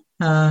வருஷத்துல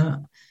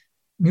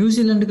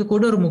நியூசிலாந்துக்கு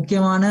கூட ஒரு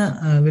முக்கியமான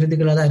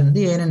விருதுகளா தான்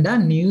இருந்தது. ஏனென்றா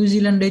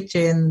நியூசிலாண்டை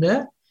சேர்ந்த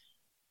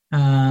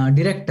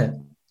டிரெக்டர்,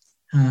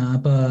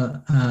 அப்ப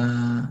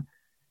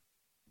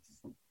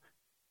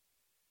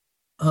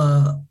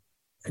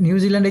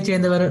நியூசிலாண்டை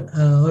சேர்ந்தவர்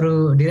ஒரு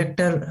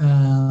டிரெக்டர்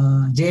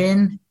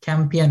ஜேன்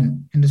கேம்பியன்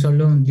என்று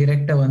சொல்லும்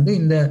டிரெக்டர்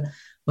இந்த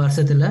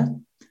வருஷத்துல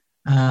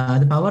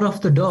அது பவர்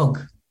ஆஃப் த டாக்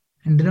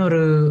என்று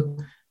ஒரு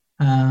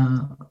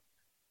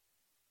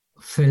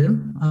ஃபில்ம்.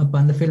 அப்ப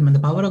அந்த ஃபில்ம்,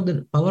 அந்த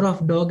பவர்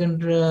ஆஃப் டாக்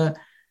என்ற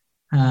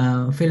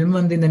ஃபில்ம்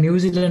இந்த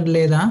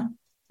நியூசிலாண்டிலே தான்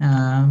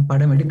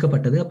படம்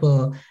எடுக்கப்பட்டது. அப்போ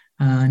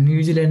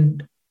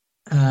நியூசிலாந்து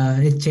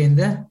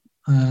சேர்ந்த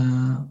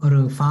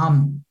ஒரு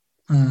ஃபார்ம்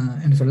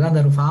என்ன சொல்ல,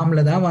 அந்த ஒரு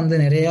ஃபார்ம்ல தான்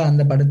நிறைய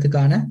அந்த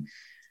படத்துக்கான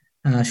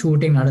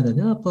ஷூட்டிங்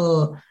நடந்தது. அப்போ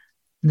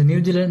இந்த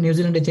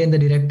நியூசிலாண்டை சேர்ந்த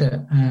டிரெக்டர்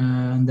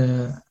அந்த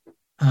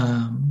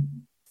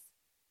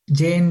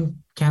ஜேன்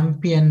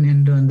கேம்பியன்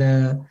என்று அந்த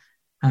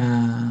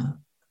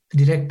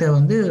டிரெக்டர்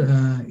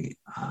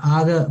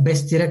ஆக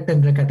பெஸ்ட் டிரெக்டர்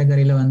என்ற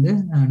கேட்டகரியில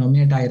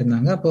நாமினேட்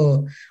ஆயிருந்தாங்க. அப்போ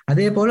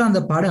அதே போல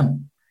அந்த படம்,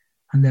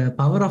 அந்த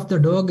பவர் ஆஃப் த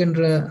டாக்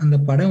என்ற அந்த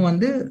படம்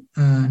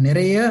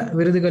நிறைய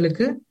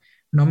விருதுகளுக்கு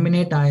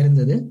நாமினேட்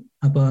ஆயிருந்தது.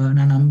 அப்போ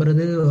நான்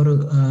நம்புறது ஒரு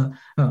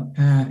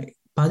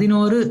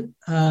 11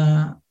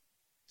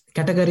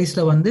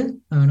 கேட்டகரிஸ்ல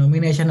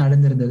நாமினேஷன்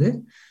நடந்திருந்தது.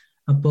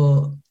 அப்போ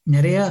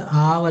நிறைய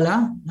ஆவலா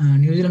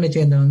நியூசிலாண்டை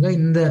சேர்ந்தவங்க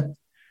இந்த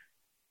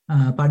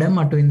படம்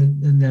மற்றும்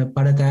இந்த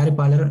பட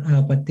தயாரிப்பாளர்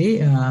பத்தி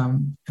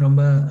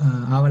ரொம்ப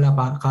ஆவலா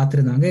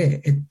காத்திருந்தாங்க.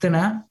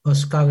 எத்தனை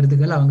ஆஸ்கார்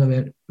விருதுகள் அவங்க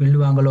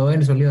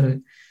வெல்லுவாங்களோன்னு சொல்லி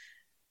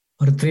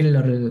ஒரு த்ரில்,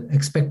 ஒரு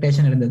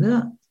எக்ஸ்பெக்டேஷன் இருந்தது.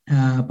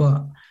 அப்போ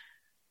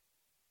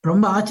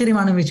ரொம்ப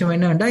ஆச்சரியமான விஷயம்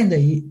என்னவென்றா, இந்த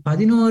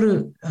 11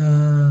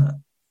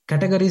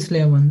 கேட்டகரிஸ்ல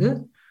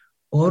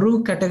ஒரு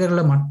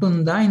கேட்டகரியில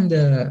மட்டும்தான் இந்த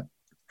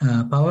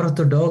பவர் ஆஃப்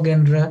த டாக்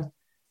என்ற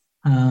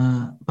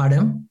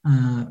படம்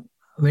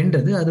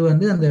வென்றது. அது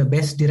அந்த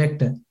பெஸ்ட்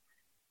டிரெக்டர்.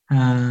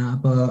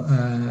 அப்போ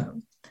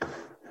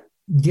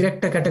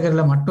டிரெக்டர்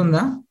கேட்டகரியில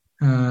மட்டும்தான்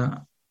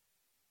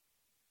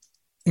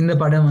இந்த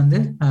படம் வந்து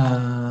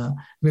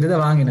விருதை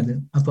வாங்கினது.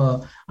 அப்போ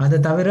அதை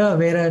தவிர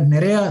வேற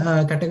நிறைய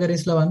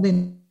கேட்டகரிஸ்ல வந்து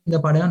இந்த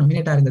படம்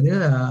நொமினேட் ஆயிருந்தது.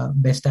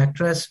 பெஸ்ட்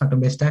ஆக்ட்ரஸ்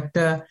மற்றும் பெஸ்ட்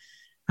ஆக்டர்,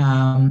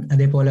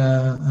 அதே போல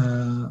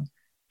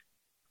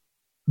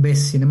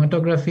பெஸ்ட்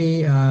சினிமாட்டோகிராஃபி,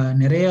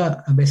 நிறைய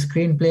பெஸ்ட்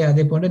ஸ்கிரீன் பிளே,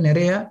 அதே போல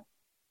நிறைய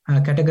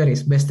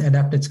கேட்டகரிஸ், பெஸ்ட்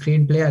அடாப்டட்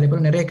ஸ்கிரீன் பிளே, அதே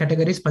போல நிறைய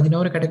கேட்டகரிஸ்,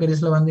 11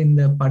 கேட்டகரிஸ்ல வந்து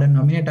இந்த படம்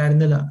நொமினேட்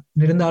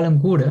இருந்தாலும்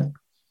கூட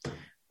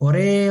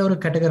ஒரே ஒரு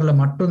கேட்டகரியில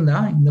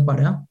மட்டும்தான் இந்த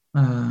படம்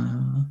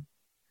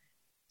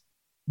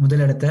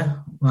முதலிடத்தை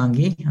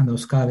வாங்கி அந்த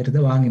ஒஸ்கார் விருது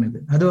வாங்கினது.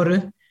 அது ஒரு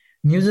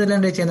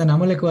நியூசிலாண்டை சேர்ந்த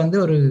நம்மளுக்கு வந்து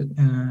ஒரு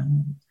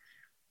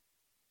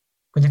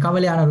கொஞ்சம்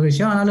கவலையான ஒரு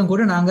விஷயம். ஆனாலும்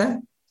கூட நாங்க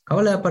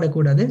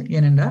கவலைப்படக்கூடாது.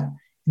 ஏனென்றா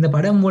இந்த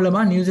படம்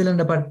மூலமா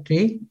நியூசிலாண்டை பற்றி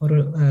ஒரு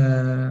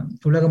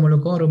உலகம்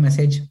முழுக்க ஒரு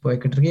மெசேஜ்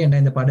போய்கிட்டு இருக்கு.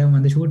 ஏன்னா இந்த படம்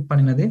வந்து ஷூட்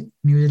பண்ணினது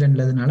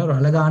நியூசிலாண்டுலதுனால ஒரு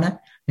அழகான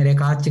நிறைய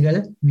காட்சிகள்,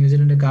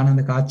 நியூசிலாண்டுக்கான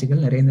அந்த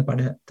காட்சிகள் நிறைய இந்த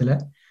படத்துல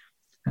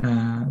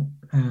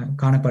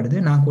காணப்படுது.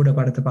 நான் கூட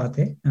படத்தை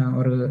பார்த்தேன்.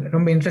 ஒரு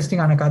ரொம்ப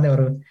இன்ட்ரெஸ்டிங்கான கதை,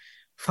 ஒரு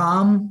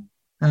ஃபார்ம்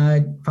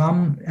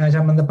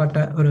சம்பந்தப்பட்ட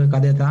ஒரு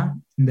கதை தான்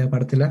இந்த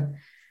படத்துல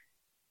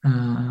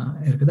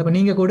இருக்குது. அப்ப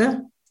நீங்க கூட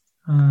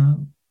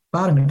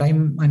பாருங்க,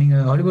 டைம் நீங்க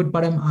ஹாலிவுட்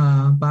படம்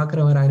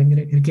பாக்குறவரா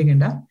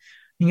இருக்கீங்கடா,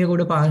 நீங்க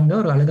கூட பாருங்க.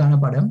 ஒரு அழகான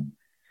படம்,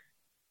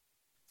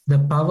 the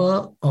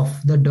power of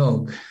the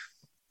dog.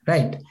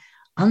 Right.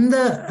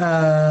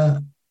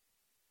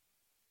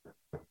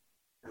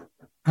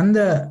 அந்த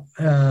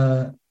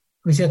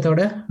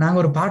விஷயத்தோட நாங்க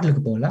ஒரு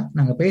பாடலுக்கு போகலாம்.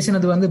 நாங்க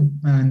பேசினது வந்து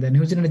இந்த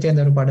நியூசிலாண்டை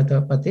சேர்ந்த ஒரு படத்தை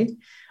பத்தி.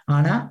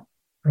 ஆனா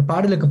ஒரு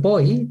பாடலுக்கு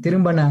போய்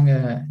திரும்ப நாங்க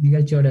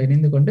நிகழ்ச்சியோட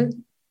இணைந்து கொண்டு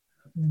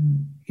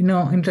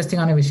இன்னும்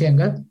இன்ட்ரெஸ்டிங்கான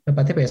விஷயங்கள்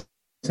பத்தி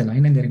பேசலாம்.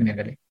 இணைந்திருக்க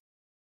நேர்களே.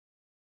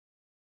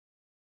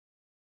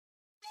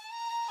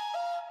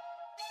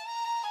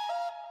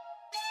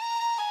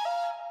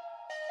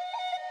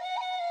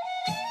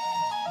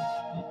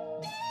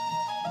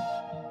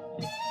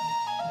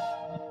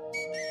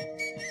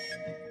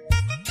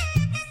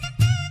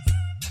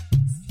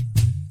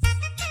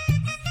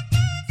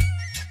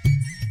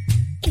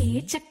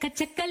 சக்க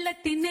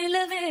சக்கலத்தி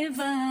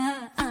நிலவேவா,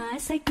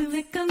 ஆசைக்கு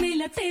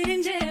வெக்கமில்ல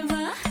தெரிஞ்சேவா.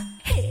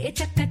 ஹே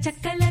சக்க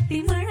சக்கலத்தி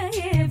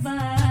மழையேவா,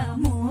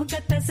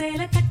 மூக்கத்த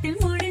சேல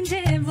கட்டில்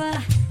முடிஞ்சேவா.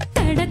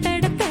 தட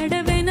தட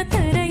தடவென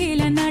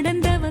தரையில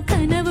நடந்தவ,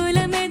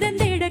 கனவுல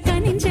மிதந்திட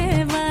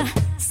கனிஞ்சேவா.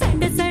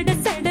 சட சட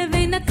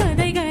சடவென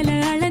கதைகளை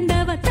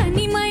அளந்தவ,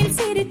 தனிமாயில்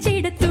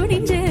சிரிச்சிட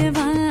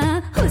துணிஞ்சேவா.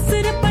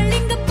 உசுர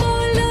பள்ளிங்க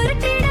போல்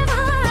உருட்டிடவா,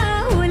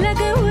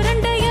 உலக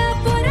உருண்டைய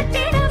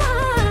புரட்டிடவா.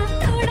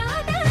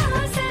 தொடாத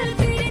ஆசை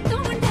திரி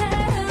தூண்ட,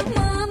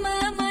 மாமா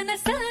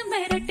மனச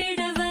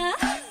மிரட்டிடவா.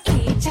 ஏ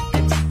சக்க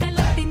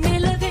சக்கலத்தி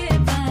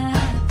நிலவேவா,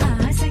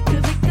 ஆசைக்கு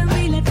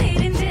வெக்கமில்ல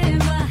தெரிஞ்சே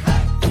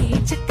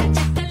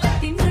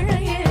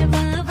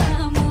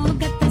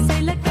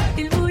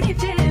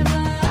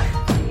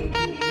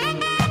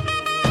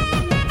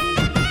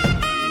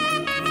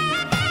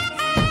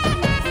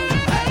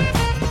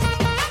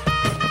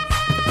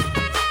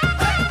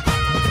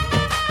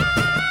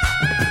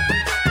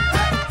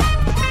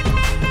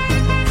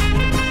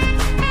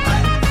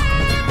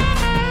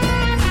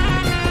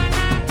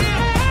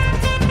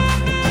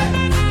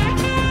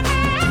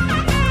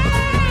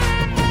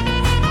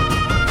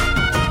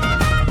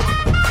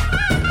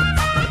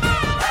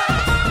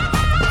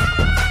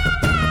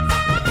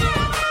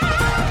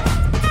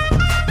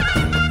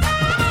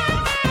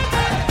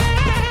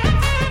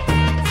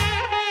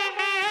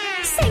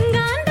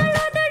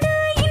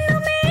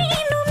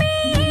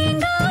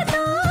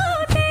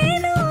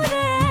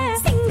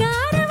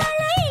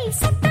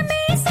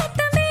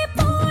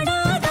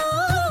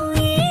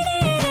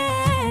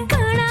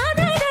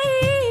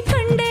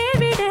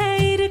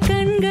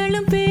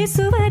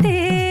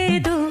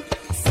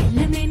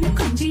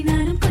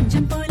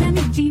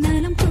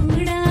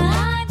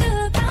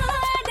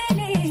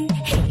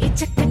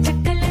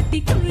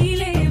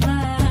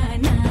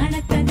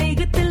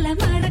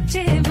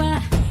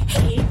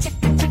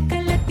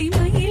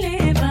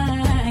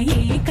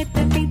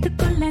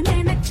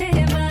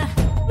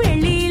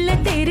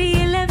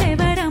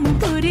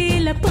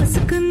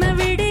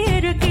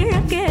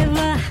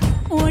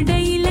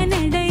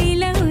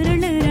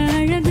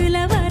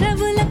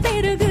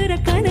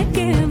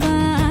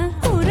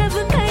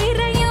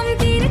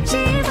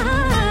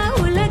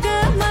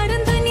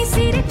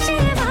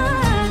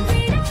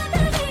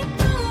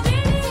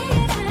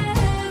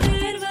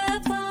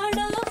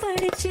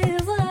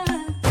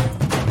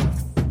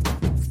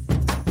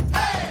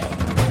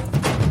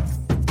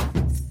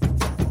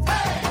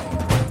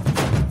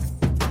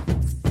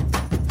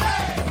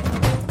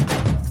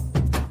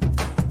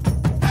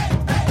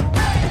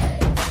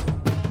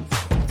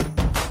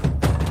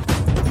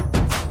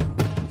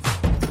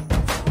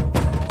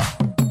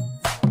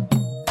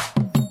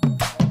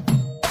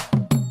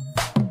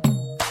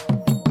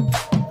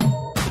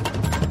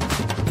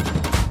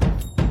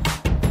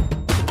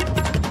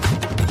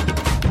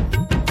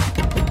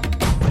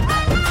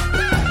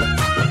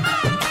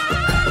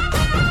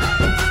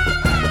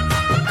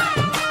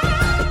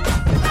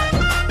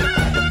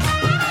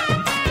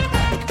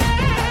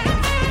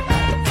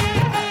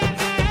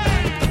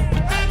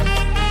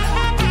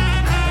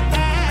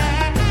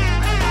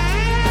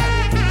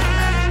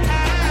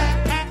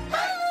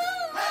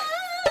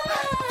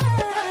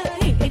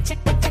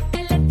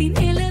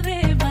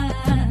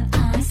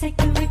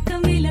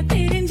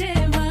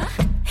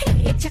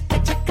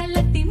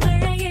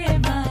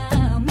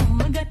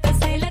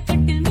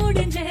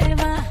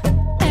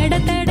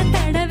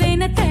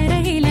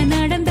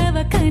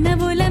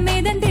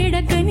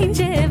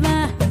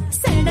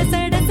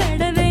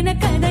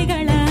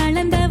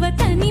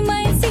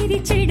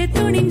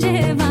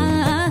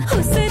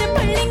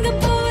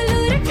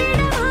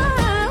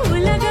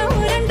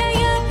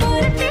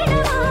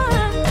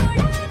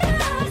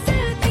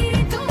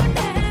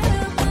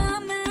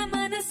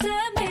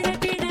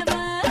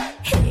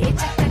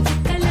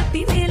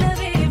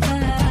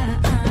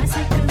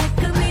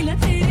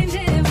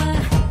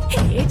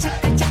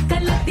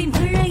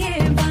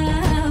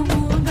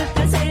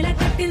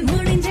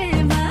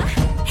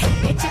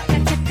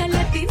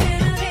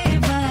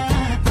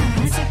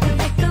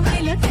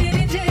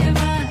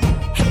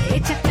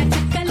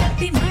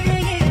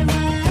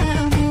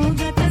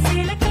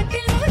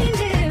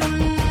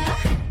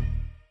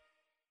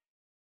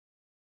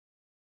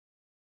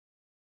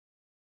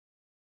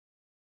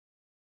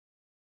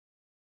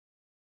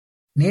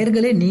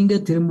நேர்களே, நீங்க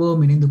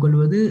திரும்பவும் இணைந்து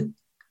கொள்வது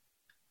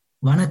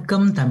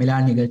வணக்கம் தமிழா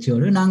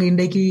நிகழ்ச்சியோடு. நாங்க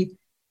இன்றைக்கு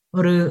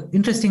ஒரு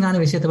இன்ட்ரெஸ்டிங்கான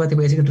விஷயத்தை பத்தி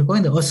பேசிக்கிட்டு இருக்கோம்.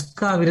 இந்த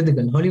ஒஸ்கார்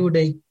விருதுகள்,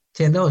 ஹாலிவுட்டை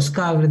சேர்ந்த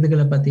ஒஸ்கார்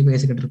விருதுகளை பத்தி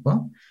பேசிக்கிட்டு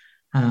இருக்கோம்.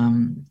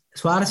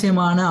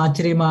 சுவாரஸ்யமான,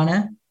 ஆச்சரியமான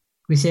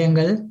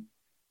விஷயங்கள்,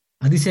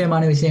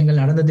 அதிசயமான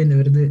விஷயங்கள் நடந்தது இந்த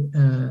விருது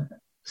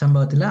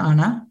சம்பவத்துல.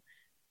 ஆனா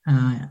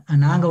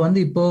நாங்க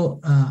இப்போ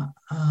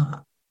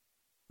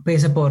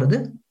பேச போறது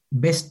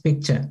பெஸ்ட்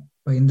பிக்சர்.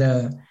 இப்போ இந்த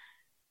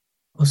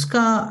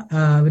ஒஸ்கார்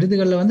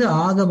விருதுகள்ல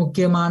ஆக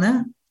முக்கியமான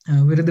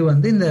விருது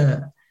இந்த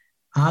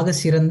ஆக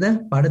சிறந்த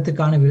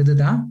படத்துக்கான விருது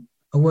தான்.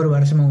 ஒவ்வொரு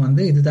வருஷமும்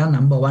இதுதான்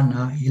நம்பர்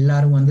 1.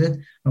 எல்லாரும்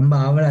ரொம்ப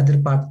ஆவல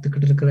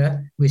எதிர்பார்த்துக்கிட்டு இருக்கிற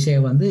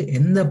விஷயம்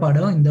எந்த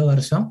படம் இந்த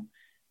வருஷம்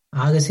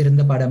ஆக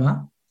சிறந்த படமா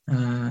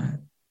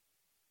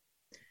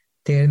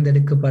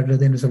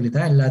தேர்ந்தெடுக்கப்படுறது என்று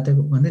சொல்லிதான்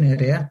எல்லாத்துக்கும்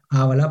நிறைய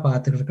ஆவலா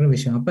பார்த்துட்டு இருக்கிற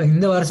விஷயம். அப்ப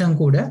இந்த வருஷம்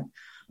கூட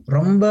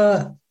ரொம்ப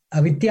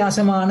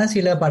வித்தியாசமான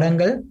சில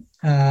படங்கள்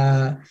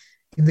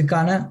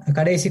இதுக்கான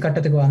கடைசி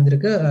கட்டத்துக்கு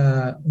வந்திருக்கு.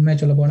 உண்மையை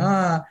சொல்ல போனா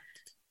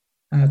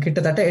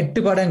கிட்டத்தட்ட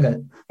 8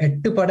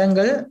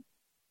 படங்கள்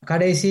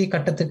கடைசி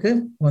கட்டத்துக்கு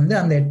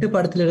அந்த 8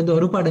 படத்துல இருந்து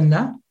ஒரு படம்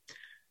தான்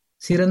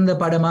சிறந்த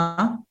படமா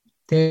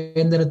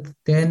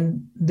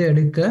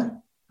தேர்ந்தெடுக்க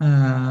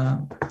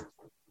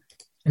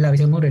எல்லா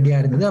விஷயமும் ரெடியா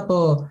இருந்தது. அப்போ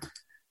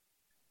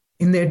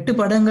இந்த 8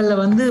 படங்கள்ல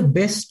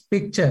பெஸ்ட்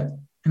பிக்சர்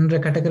என்ற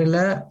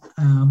கேட்டகரியில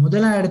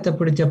முதலாம் இடத்தை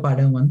பிடிச்ச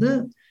படம்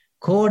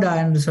கோடா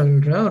என்று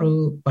சொல்ற ஒரு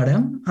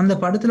படம். அந்த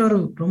படத்துல ஒரு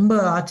ரொம்ப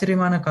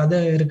ஆச்சரியமான கதை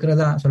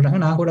இருக்கிறதா சொல்றாங்க.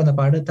 நான் கூட அந்த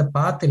படத்தை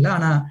பார்த்தில்ல,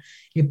 ஆனா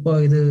இப்போ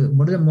இது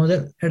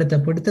முதல் இடத்தை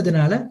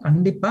பிடித்ததுனால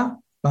கண்டிப்பா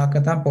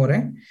பார்க்கத்தான்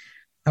போறேன்.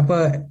 அப்ப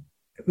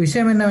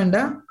விஷயம்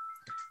என்னவென்றா,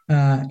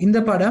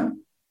 இந்த படம்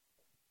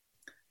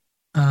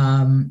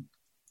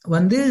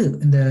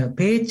இந்த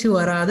பேச்சு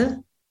வராத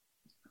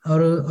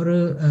ஒரு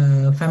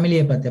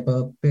ஃபேமிலியை பத்தி. அப்போ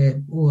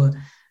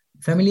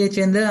ஃபேமிலியை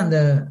சேர்ந்த அந்த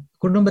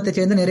குடும்பத்தை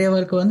சேர்ந்த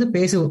நிறையவருக்கு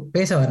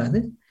பேச வராது,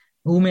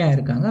 ஊமையா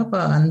இருக்காங்க. அப்ப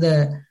அந்த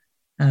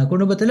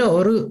குடும்பத்துல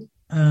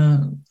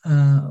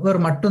ஒரு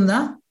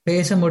மட்டும்தான்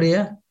பேச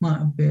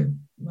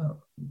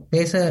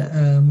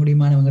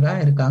முடியுமானவங்களா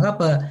இருக்காங்க.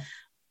 அப்ப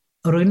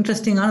ஒரு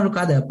இன்ட்ரெஸ்டிங்கான ஒரு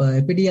கதை. அப்ப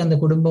எப்படி அந்த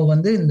குடும்பம்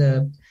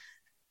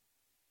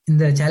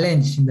இந்த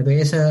சேலஞ்ச், இந்த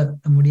பேச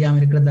முடியாம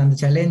இருக்கிறது, அந்த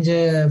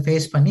சேலஞ்சை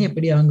ஃபேஸ் பண்ணி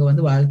எப்படி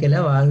அவங்க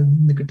வாழ்க்கையில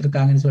வாழ்ந்துகிட்டு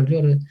இருக்காங்கன்னு சொல்லி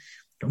ஒரு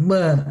ரொம்ப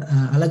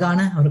அழகான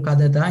ஒரு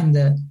கதை தான்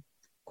இந்த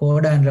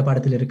கோடா என்ற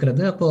படத்தில்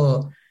இருக்கிறது. அப்போ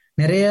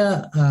நிறைய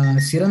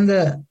சிறந்த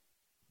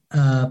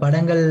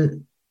படங்கள்,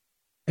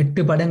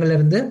 8 படங்கள்ல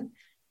இருந்து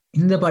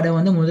இந்த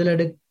படம்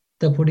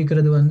முதலிடத்தை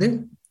பிடிக்கிறது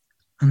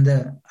அந்த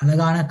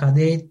அழகான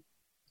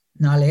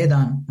கதையினாலே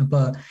தான். அப்ப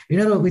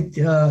இன்னொரு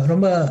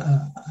ரொம்ப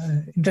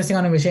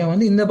இன்ட்ரெஸ்டிங்கான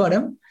விஷயம் இந்த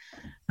படம்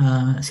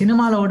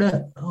சினிமாவோட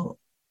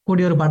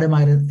கூடிய ஒரு படமா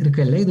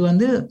இருக்கு இல்லை.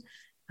 இது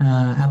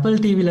ஆப்பிள்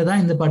டிவில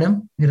தான் இந்த படம்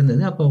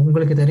இருந்தது. அப்போ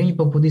உங்களுக்கு தெரியும்,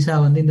 இப்போ புதுசா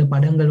இந்த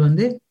படங்கள்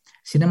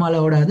சினிமால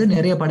ஓடாது.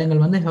 நிறைய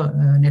படங்கள்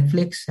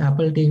நெட்ஃபிளிக்ஸ்,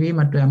 ஆப்பிள் டிவி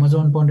மற்றும்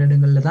அமேசான் போன்ற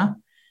இடங்கள்ல தான்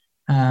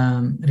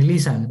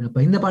ரிலீஸ் ஆகுது.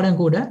 அப்ப இந்த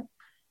படம் கூட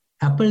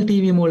ஆப்பிள்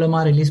டிவி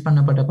மூலமா ரிலீஸ்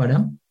பண்ணப்பட்ட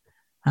படம்.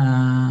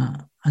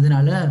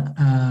 அதனால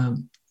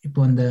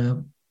இப்போ இந்த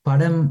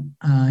படம்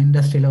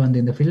இண்டஸ்ட்ரியில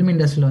இந்த ஃபிலிம்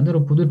இண்டஸ்ட்ரியில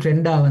ஒரு புது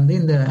ட்ரெண்டா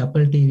இந்த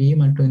ஆப்பிள் டிவி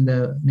மற்றும் இந்த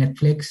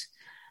நெட்ஃபிளிக்ஸ்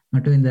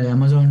மற்றும் இந்த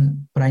அமேசான்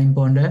பிரைம்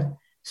போன்ற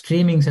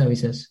ஸ்ட்ரீமிங்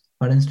சர்வீசஸ்,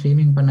 படம்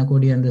ஸ்ட்ரீமிங்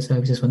பண்ணக்கூடிய அந்த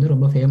சர்வீசஸ்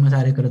ரொம்ப ஃபேமஸா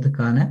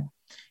இருக்கிறதுக்கான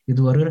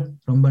இது ஒரு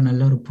ரொம்ப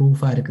நல்ல ஒரு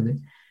ப்ரூஃபா இருக்குது.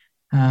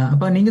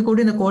 அப்ப நீங்க கூட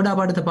இந்த கோடா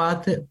படத்தை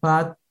பார்த்து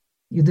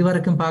இது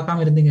வரைக்கும்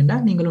பார்க்காம இருந்தீங்கன்னா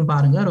நீங்களும்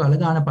பாருங்க. ஒரு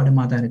அழகான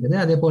படமா தான் இருக்குது.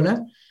 அதே போல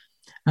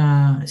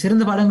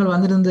சிறந்த படங்கள்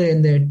வந்திருந்த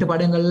இந்த 8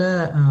 படங்கள்ல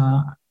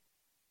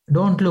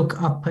டோன்ட் லுக்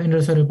அப்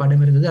என்ற ஒரு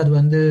படம் இருந்தது.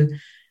 அது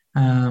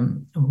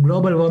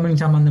குளோபல்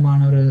வார்மிங்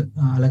சம்பந்தமான ஒரு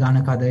அழகான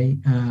கதை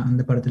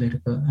அந்த படத்துல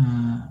இருக்கு.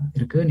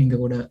 நீங்க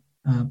கூட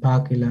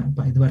பார்க்கல,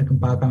 இது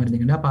வரைக்கும் பார்க்காம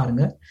இருந்தீங்கன்னா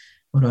பாருங்க.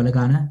 ஒரு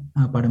அழகான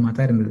படமா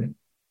தான் இருந்தது.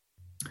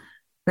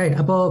 ரைட்.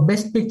 அப்போ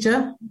பெஸ்ட்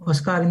பிக்சர்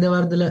ஒஸ்கார் இந்த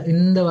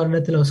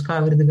வருடத்துல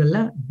ஒஸ்கார் விருதுகள்ல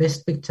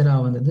பெஸ்ட் பிக்சரா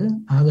வந்தது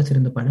ஆக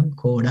சிறந்த படம்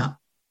கோடா.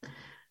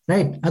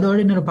 ரைட். அதோட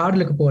இன்னொரு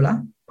பாடலுக்கு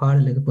போகலாம்.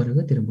 பாடலுக்கு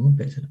பிறகு திரும்பவும்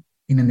பேசலாம்.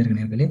 இன்னும்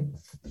நேர்களே,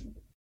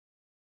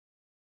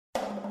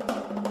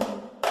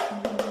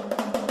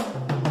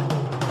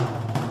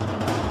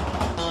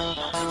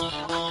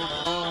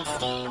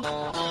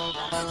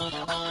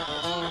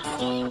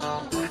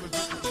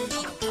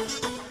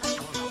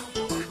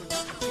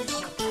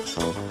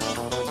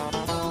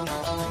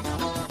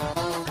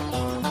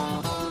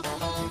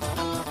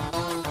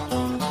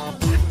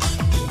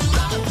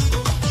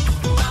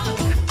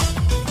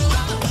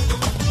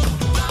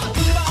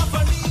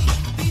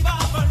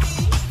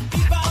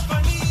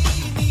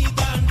 நீ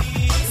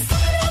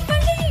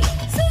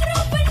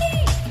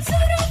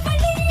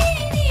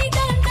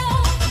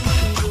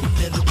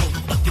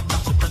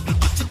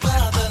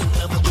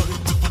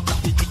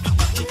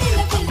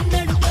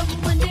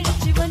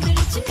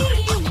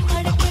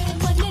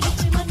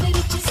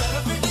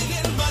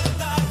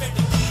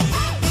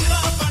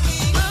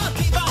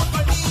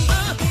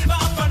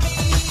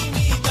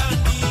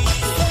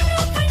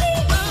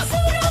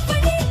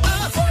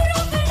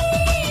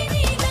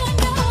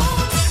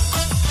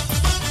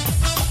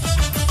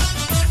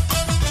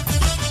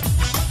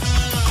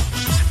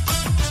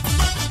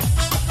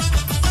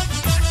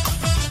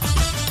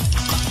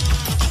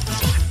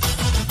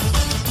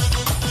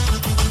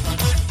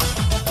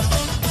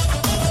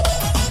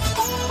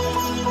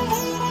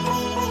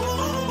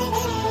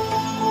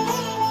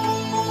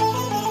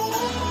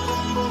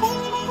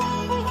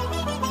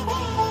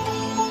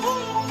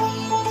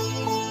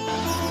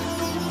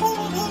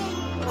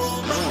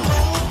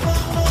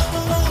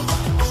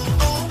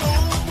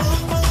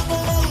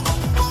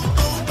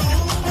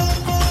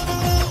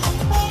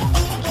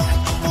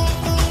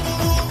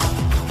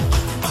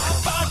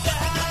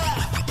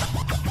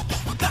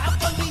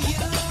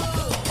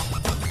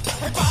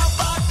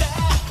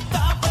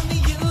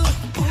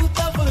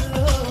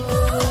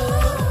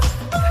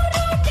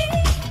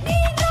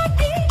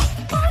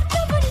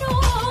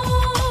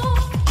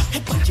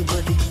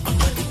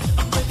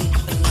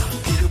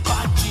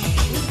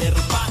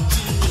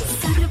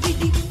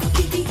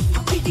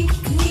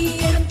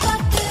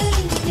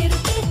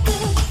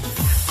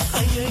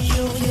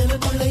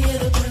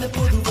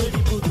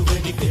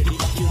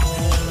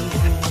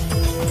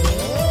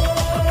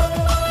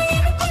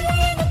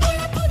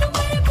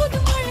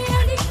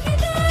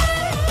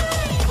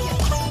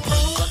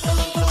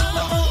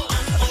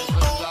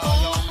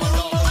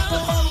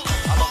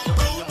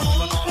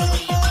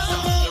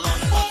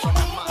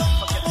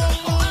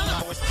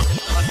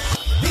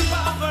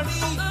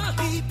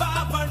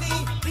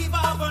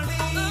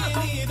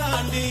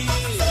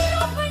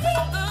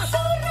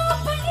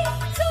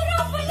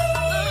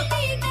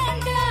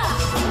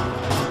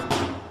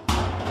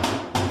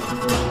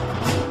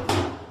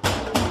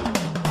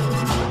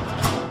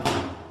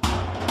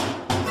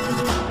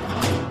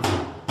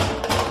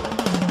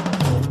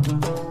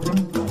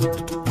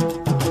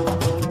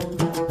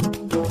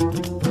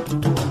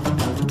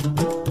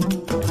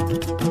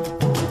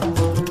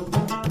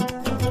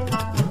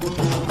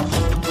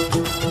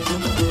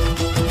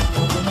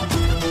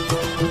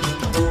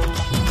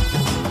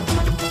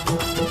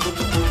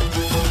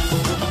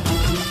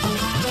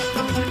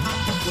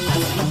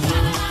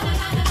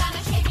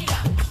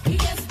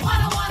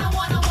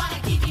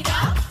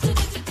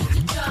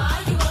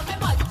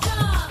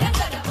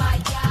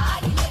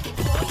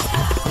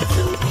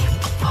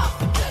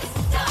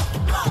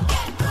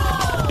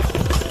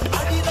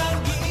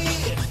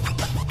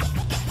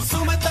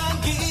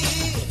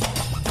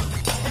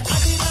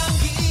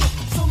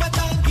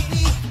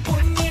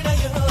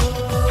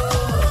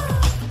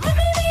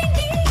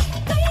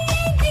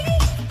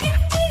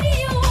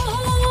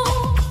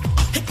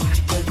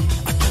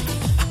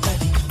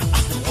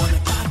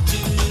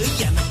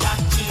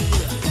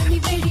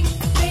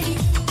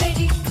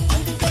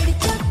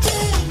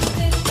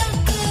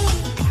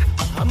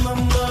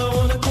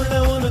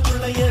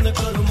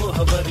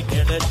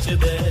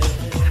கிடைச்சதே.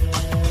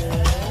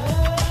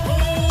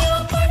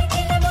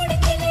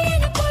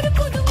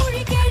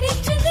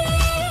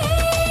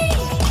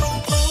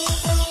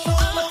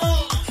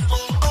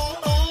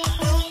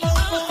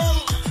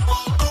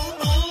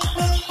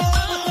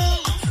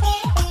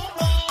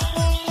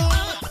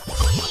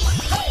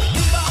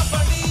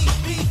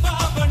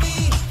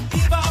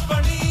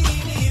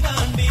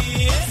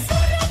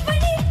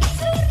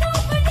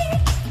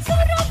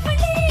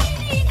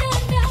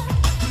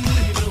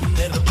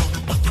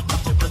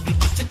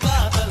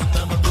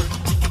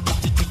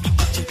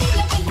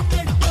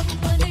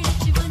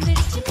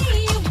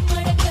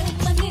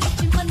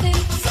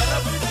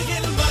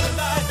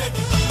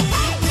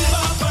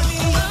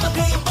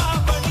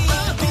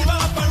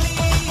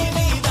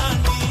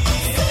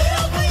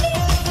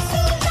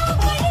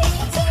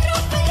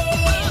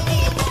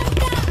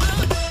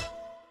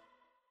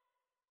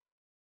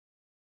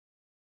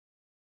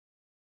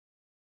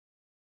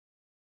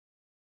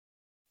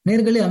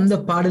 நேர்களே, அந்த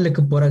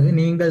பாடலுக்கு பிறகு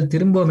நீங்கள்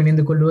திரும்பவும்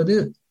இணைந்து கொள்வது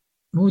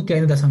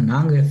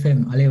 105.4 FM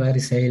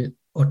அலைவரிசையில்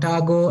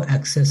ஒட்டாகோ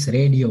ஆக்சஸ்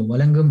ரேடியோ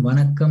வழங்கும்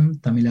வணக்கம்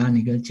தமிழா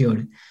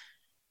நிகழ்ச்சியோடு.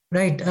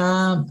 ரைட்,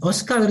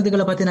 ஆஸ்கார்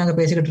விருதுகளை பத்தி நாங்க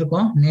பேசிக்கிட்டு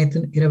இருக்கோம்.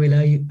 நேற்று இரவில்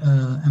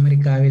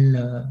அமெரிக்காவில்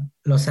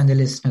லாஸ்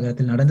ஏஞ்சலிஸ்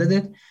நகரத்தில் நடந்தது.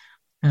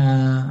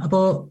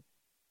 அப்போ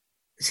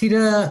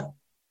சில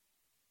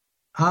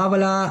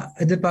ஆவலா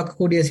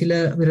எதிர்பார்க்கக்கூடிய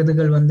சில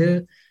விருதுகள் வந்து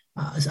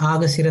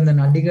ஆக சிறந்த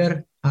நடிகர்,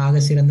 ஆக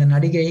சிறந்த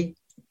நடிகை,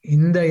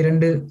 இந்த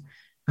 2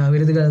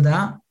 விருதுகள்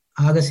தான்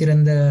ஆக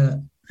சிறந்த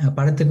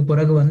படத்துக்கு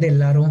பிறகு வந்து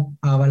எல்லாரும்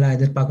ஆவலா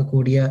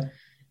எதிர்பார்க்கக்கூடிய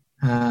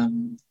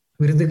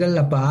விருதுகள்.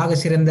 அப்ப ஆக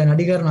சிறந்த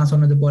நடிகர் நான்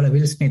சொன்னது போல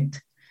வில் ஸ்மித்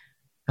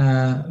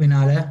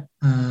வினால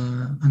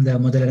அந்த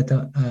முதலிடத்தை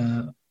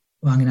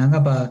வாங்கினாங்க.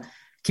 அப்ப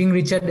கிங்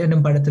ரிச்சர்ட்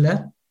என்னும் படத்துல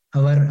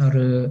அவர்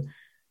ஒரு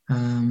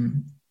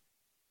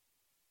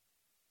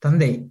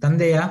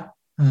தந்தையா,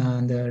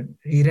 அந்த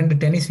 2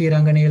 டென்னிஸ்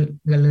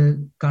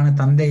வீராங்கனைகளுக்கான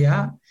தந்தையா,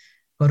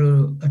 ஒரு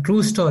ட்ரூ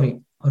ஸ்டோரி,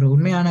 ஒரு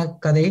உண்மையான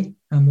கதை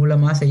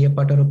மூலமா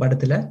செய்யப்பட்ட ஒரு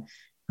படத்துல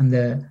அந்த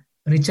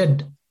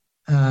ரிச்சர்ட்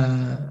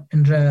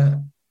என்ற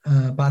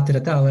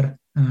பாத்திரத்தை அவர்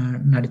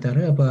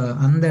நடித்தாரு. அப்ப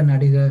அந்த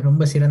நடிகர்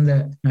ரொம்ப சிறந்த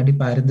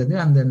நடிப்பா இருந்தது.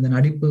 அந்த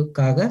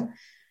நடிப்புக்காக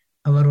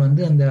அவர்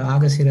வந்து அந்த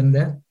ஆக சிறந்த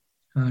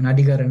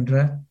நடிகர் என்ற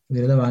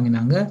விருதை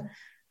வாங்கினாங்க.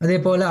 அதே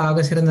போல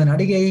ஆக சிறந்த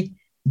நடிகை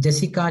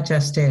ஜெசிகா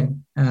சாஸ்டேன்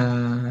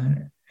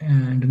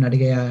என்ற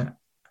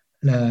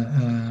நடிகையால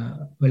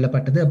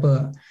வெல்லப்பட்டது. அப்போ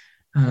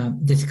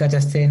ஜெசிகா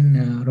சாஸ்டேன்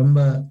ரொம்ப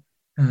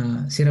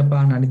சிறப்பா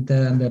நடித்த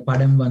அந்த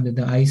படம் வந்து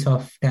த ஐஸ்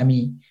ஆஃப் டாமி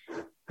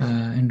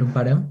என்றும்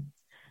படம்.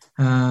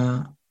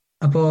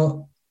 அப்போ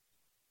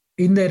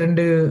இந்த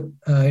 2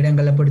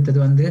 இடங்களை பிடித்தது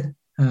வந்து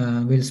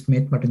வில்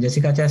ஸ்மித் மற்றும்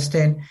ஜெசிகா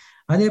சாஸ்டேன்.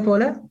 அதே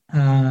போல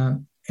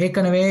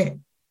ஏற்கனவே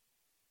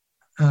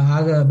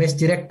ஆக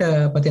பெஸ்ட் டிரெக்டர்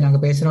பத்தி நாங்க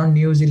பேசுறோம்.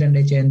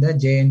 நியூசிலாண்டை சேர்ந்த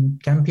ஜேன்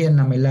கேம்பியன்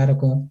நம்ம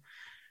எல்லாருக்கும்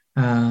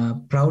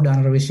ப்ரௌடான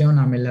ஒரு விஷயம்,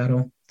 நாம்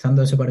எல்லாரும்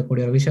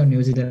சந்தோஷப்படக்கூடிய ஒரு விஷயம்,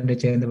 நியூசிலாண்டை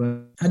சேர்ந்தவர்.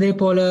 அதே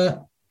போல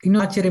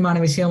இன்னும் ஆச்சரியமான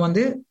விஷயம்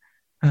வந்து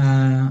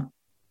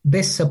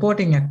பெஸ்ட்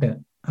சப்போர்ட்டிங் ஆக்டர்.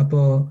 அப்போ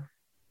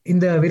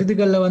இந்த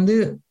விருதுகள்ல வந்து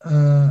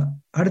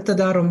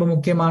அடுத்ததா ரொம்ப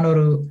முக்கியமான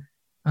ஒரு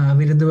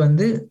விருது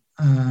வந்து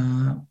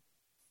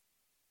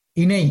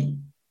இணை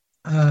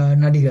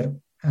நடிகர்,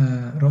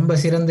 ரொம்ப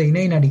சிறந்த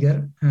இணை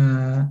நடிகர்,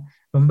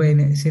 ரொம்ப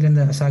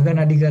சிறந்த சக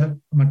நடிகர்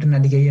மற்றும்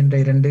நடிகை என்ற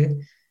 2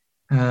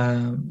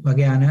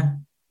 வகையான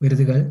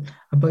விருதுகள்.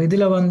 அப்போ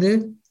இதுல வந்து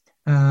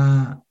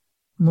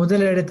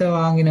முதல் இடத்தை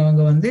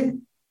வாங்கினவங்க வந்து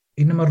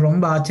இன்னும்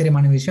ரொம்ப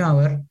ஆச்சரியமான விஷயம்,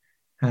 அவர்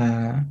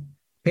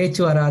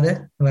பேச்சு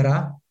வராதவரா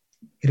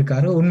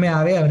இருக்காரு.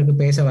 உண்மையாவே அவருக்கு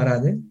பேச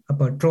வராது.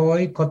 அப்போ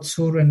ட்ரோய்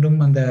கொத்சூர் என்றும்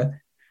அந்த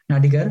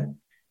நடிகர்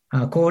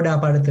கோடா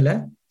படத்துல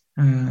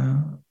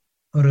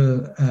ஒரு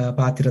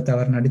பாத்திரத்தை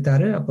அவர்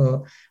நடித்தாரு. அப்போ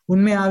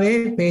உண்மையாவே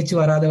பேச்சு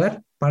வராதவர்,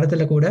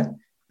 படத்துல கூட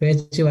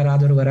பேச்சு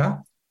வராதொருவரா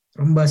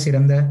ரொம்ப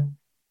சிறந்த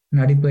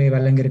நடிப்பை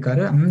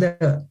வழங்கியிருக்காரு. அந்த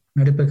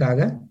நடிப்புக்காக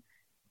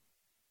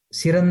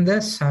சிறந்த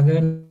சக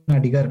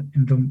நடிகர்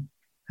என்றும்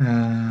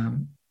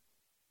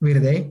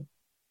விருதை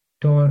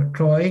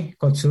ட்ரோய்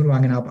கொத்சூர்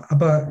வாங்கினார்.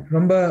 அப்ப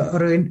ரொம்ப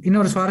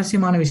இன்னொரு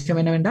சுவாரஸ்யமான விஷயம்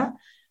என்னவென்றா,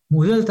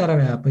 முதல்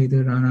தடவை, அப்ப இது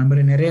நான்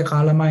நம்புறேன் நிறைய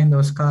காலமா இந்த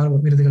ஆஸ்கார்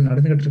விருதுகள்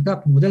நடந்துகிட்டு இருக்கு.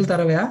 அப்ப முதல்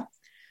தடவையா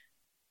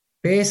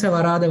பேச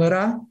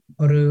வராதவரா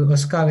ஒரு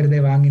ஆஸ்கார் விருதை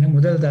வாங்கின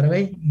முதல்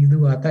தடவை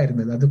இதுவா தான்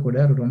இருந்தது. அது கூட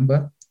ஒரு ரொம்ப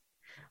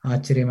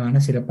ஆச்சரியமான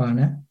சிறப்பான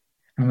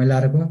நம்ம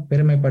எல்லாருக்கும்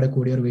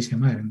பெருமைப்படக்கூடிய ஒரு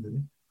விஷயமா இருந்தது.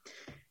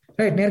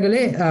 ரைட்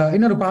நேர்களே,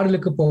 இன்னொரு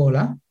பாடலுக்கு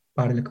போகலாம்.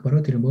 பாடலுக்கு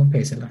பிறகு திரும்பவும்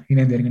பேசலாம்.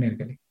 இணைந்திருங்க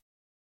நேர்களே.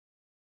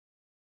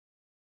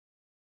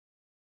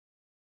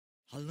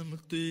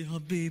 Halamati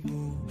Habibu,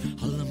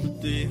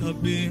 Halamati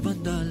Habib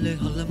Vandale,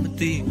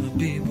 Halamati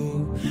Habibu,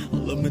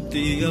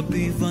 Halamati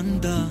Habib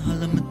Vanda,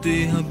 Halamati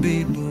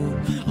Habibu,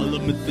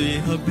 Halamati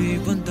Habib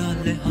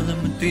Vandale,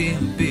 Halamati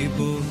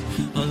Habibu,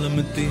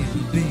 Halamati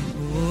Habibu.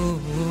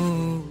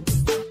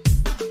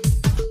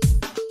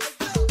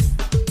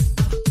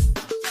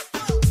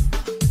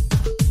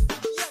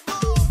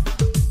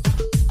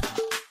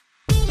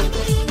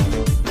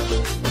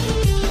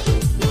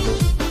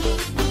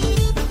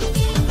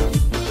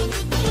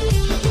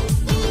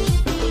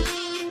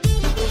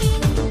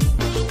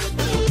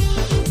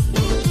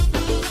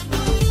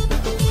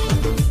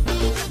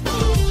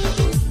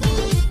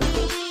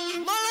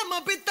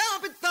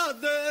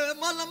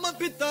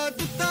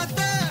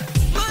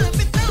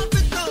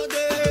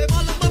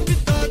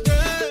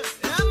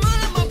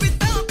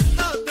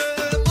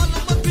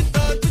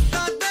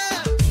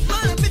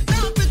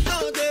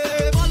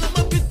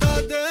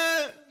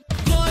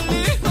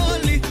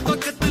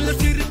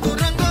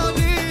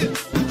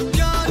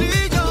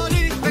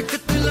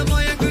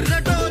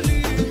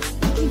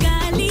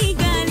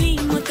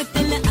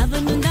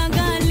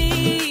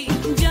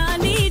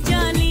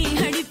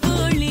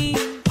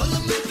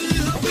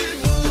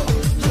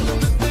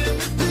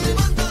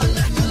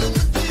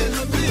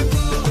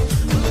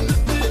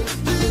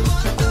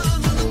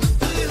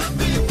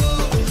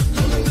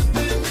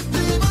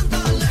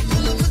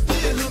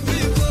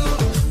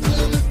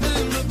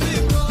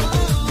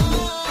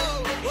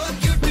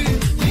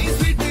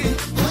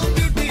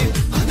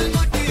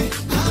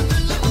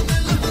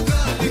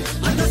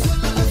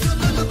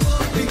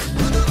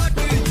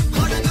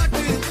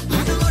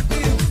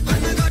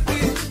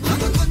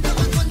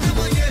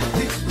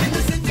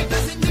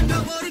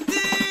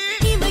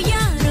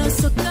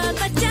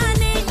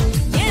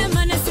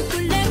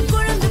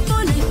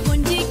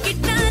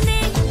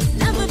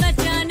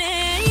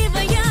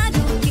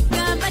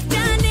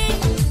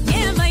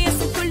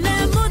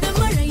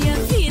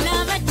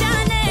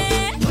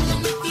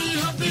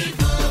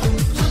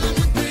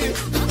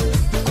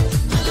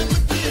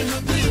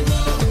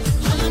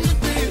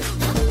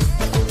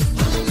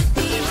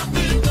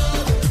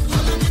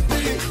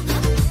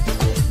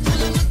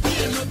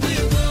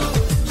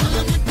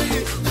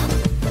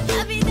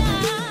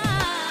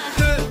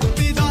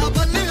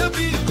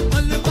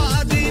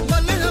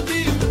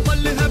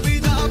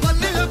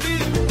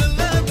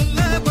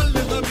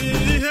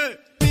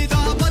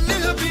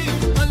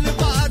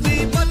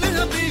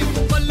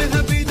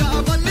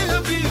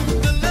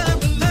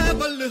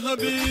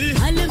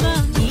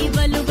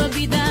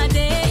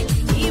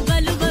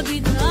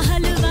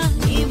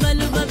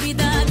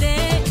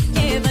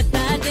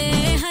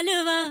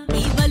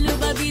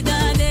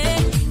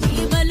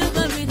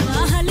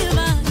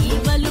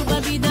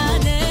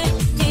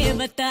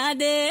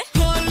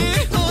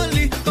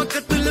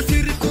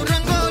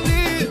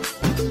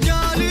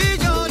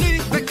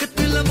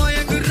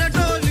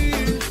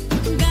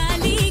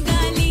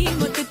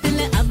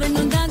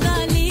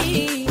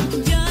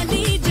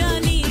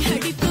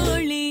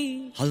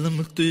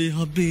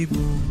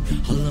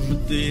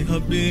 halamati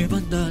habi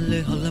vandale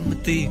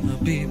halamati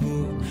habibu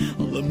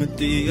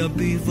halamati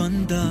habi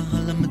vanda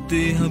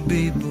halamati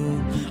habibu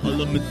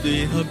halamati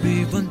habi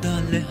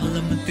vandale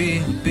halamati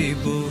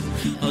habibu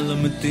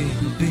halamati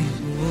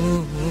habibu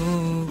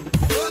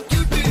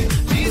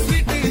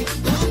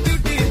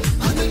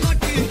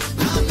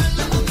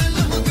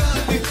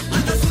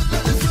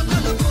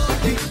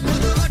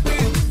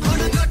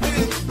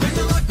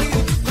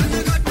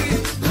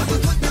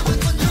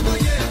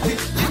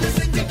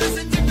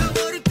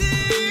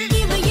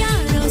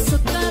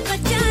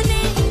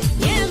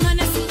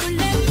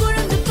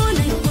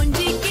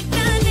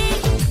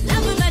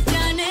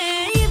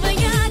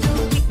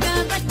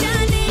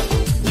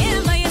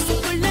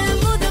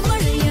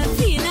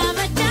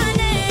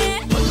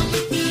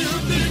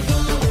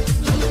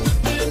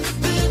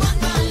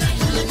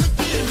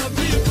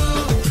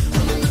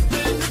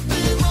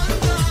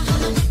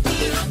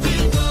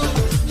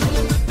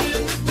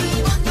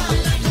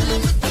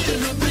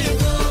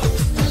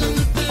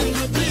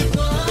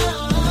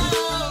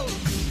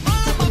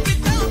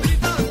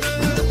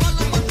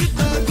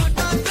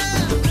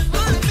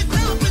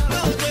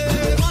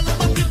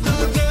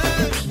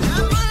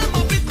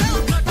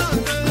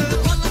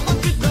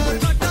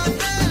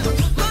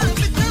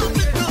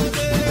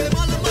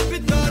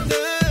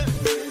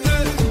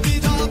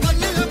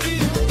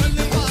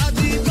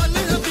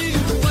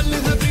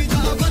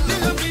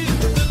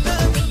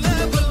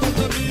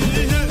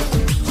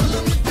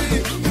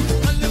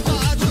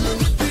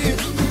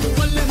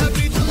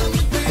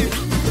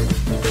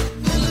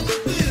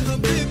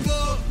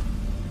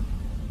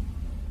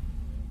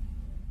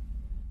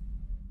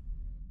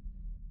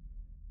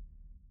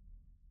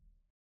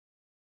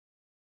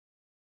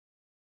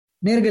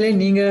நேர்களே,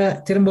 நீங்க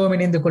திரும்பவும்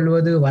இணைந்து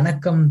கொள்வது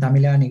வணக்கம்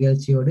தமிழா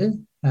நிகழ்ச்சியோடு.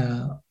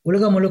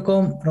 உலகம்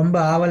முழுக்கும் ரொம்ப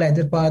ஆவலை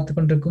எதிர்பார்த்து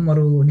கொண்டிருக்கும்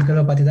ஒரு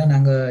நிகழ்வை பத்தி தான்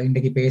நாங்க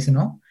இன்றைக்கு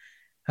பேசினோம்.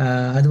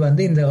 அது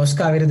வந்து இந்த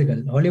ஒஸ்கா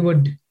விருதுகள்.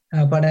 ஹாலிவுட்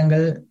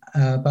படங்கள்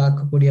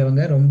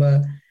பார்க்கக்கூடியவங்க ரொம்ப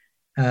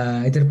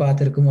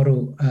எதிர்பார்த்திருக்கும் ஒரு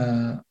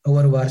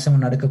ஒவ்வொரு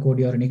வருஷமும்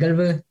நடக்கக்கூடிய ஒரு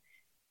நிகழ்வு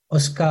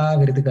ஒஸ்கா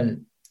விருதுகள்.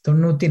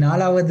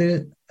 94வது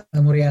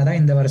முறையாக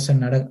தான் இந்த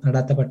வருஷம்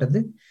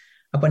நடத்தப்பட்டது.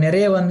 அப்ப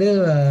நிறைய வந்து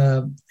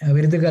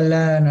விருதுகள்ல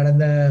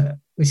நடந்த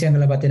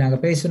விஷயங்களை பத்தி நாங்க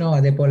பேசினோம்.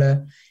 அதே போல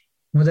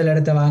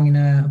முதலிடத்தை வாங்கின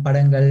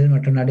படங்கள்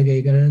மற்றும்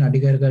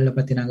நடிகர்கள்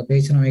பத்தி நாங்க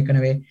பேசினோம்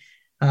ஏற்கனவே.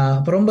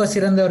 ரொம்ப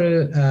சிறந்த ஒரு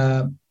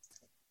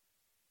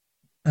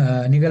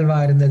நிகழ்வா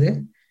இருந்தது.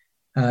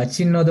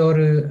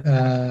 சின்னதொரு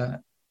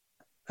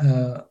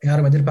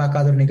யாரும்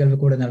எதிர்பார்க்காத ஒரு நிகழ்வு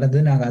கூட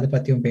நடந்தது. நாங்க அதை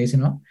பத்தியும்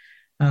பேசினோம்.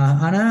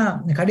 ஆனா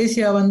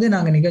கடைசியா வந்து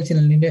நாங்க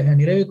நிகழ்ச்சியில்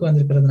நிறைவுக்கு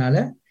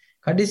வந்திருக்கிறதுனால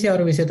கடைசியா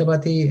ஒரு விஷயத்தை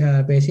பத்தி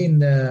பேசி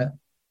இந்த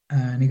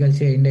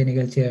இன்றைய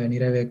நிகழ்ச்சியை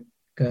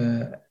நிறைவேற்க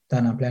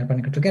தான் நான் பிளான்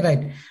பண்ணிக்கிட்டு இருக்கேன்.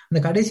 ரைட், அந்த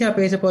கடைசியா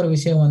பேச போற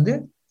விஷயம் வந்து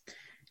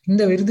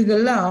இந்த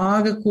விருதுகள்ல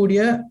ஆகக்கூடிய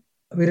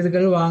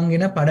விருதுகள்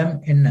வாங்கின படம்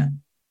என்ன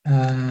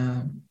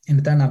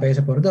என்று தான் நான் பேச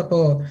போறது. அப்போ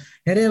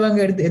நிறையவங்க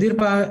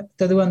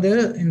எதிர்பார்த்தது வந்து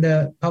இந்த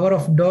பவர்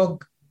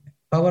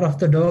ஆஃப்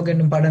த டாக்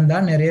என்னும் படம்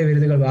தான் நிறைய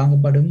விருதுகள்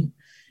வாங்கப்படும்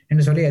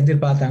என்று சொல்லி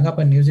எதிர்பார்த்தாங்க.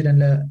 அப்ப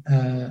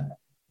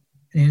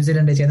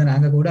நியூசிலாண்டை சேர்ந்த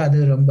நாங்க கூட அது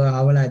ரொம்ப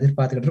ஆவலா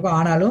எதிர்பார்த்துக்கிட்டு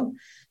இருக்கோம். ஆனாலும்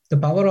த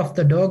பவர் ஆஃப்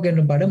த டாக்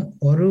என்னும் படம்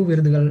ஒரு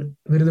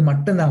விருது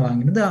மட்டும்தான்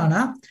வாங்கினது. ஆனா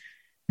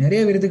நிறைய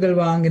விருதுகள்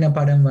வாங்கின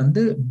படம்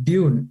வந்து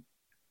டியூன்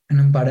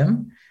என்னும் படம்.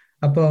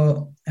 அப்போ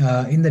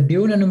இந்த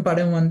டியூன் என்னும்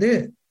படம் வந்து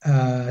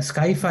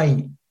ஸ்கைஃபை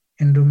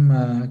என்றும்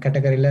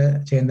கேட்டகரியில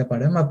சேர்ந்த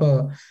படம். அப்போ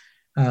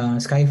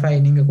ஸ்கைஃபை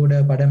நீங்க கூட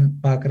படம்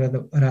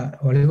பார்க்கறது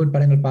ஹாலிவுட்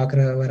படங்கள்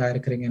பார்க்கறவரா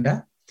இருக்கிறீங்கடா,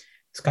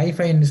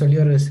 ஸ்கைஃபைன்னு சொல்லி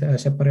ஒரு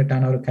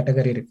செப்பரேட்டான ஒரு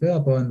கேட்டகரி இருக்கு.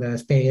 அப்போ அந்த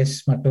ஸ்பேஸ்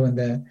மற்றும்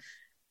இந்த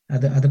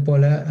அது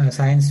போல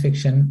சயின்ஸ்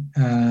ஃபிக்ஷன்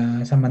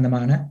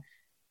சம்பந்தமான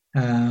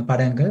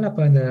படங்கள்.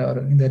 அப்போ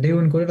இந்த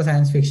டியூன் கூட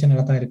சயின்ஸ்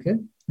ஃபிக்ஷன்ல தான் இருக்கு.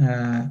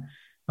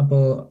 அப்போ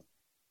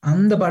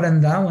அந்த படம்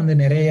தான் வந்து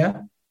நிறைய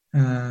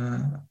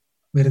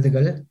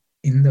விருதுகள்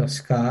இந்த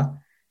ஆஸ்கார்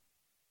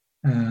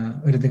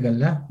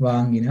விருதுகள்ல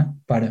வாங்கின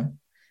படம்.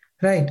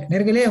 ரைட்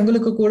நேர்களே,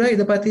 உங்களுக்கு கூட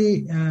இதை பத்தி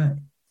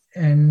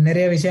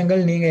நிறைய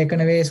விஷயங்கள் நீங்க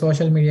ஏற்கனவே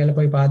சோசியல் மீடியால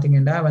போய்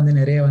பாத்தீங்கன்னா வந்து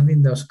நிறைய வந்து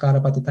இந்த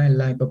ஆஸ்காரை பத்தி தான்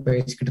எல்லாம் இப்ப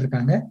பேசிக்கிட்டு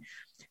இருக்காங்க.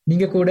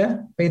 நீங்க கூட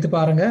பேத்து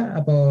பாருங்க.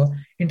 அப்போ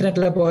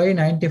இன்டர்நெட்ல போய்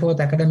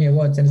 94th அகாடமி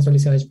அவார்ட்ஸ்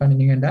சொல்லி சர்ச்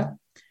பண்ணினீங்கன்னா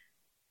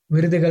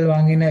விருதுகள்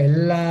வாங்கின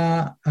எல்லா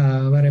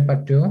வரை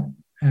பற்றியும்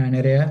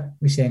நிறைய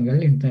விஷயங்கள்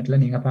இன்டர்நெட்ல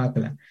நீங்க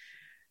பார்க்கலாம்.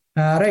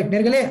 ரைட்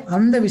நேர்களே,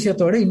 அந்த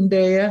விஷயத்தோட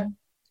இன்றைய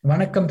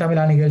வணக்கம்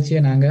தமிழா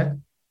நிகழ்ச்சியை நாங்க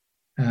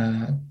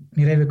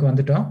நிறைவுக்கு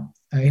வந்துட்டோம்.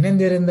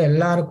 இணைந்திருந்த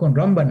எல்லாருக்கும்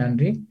ரொம்ப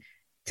நன்றி.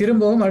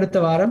 திரும்பவும் அடுத்த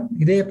வாரம்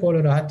இதே போல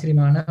ஒரு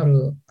ஆச்சரியமான ஒரு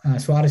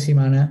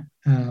சுவாரஸ்யமான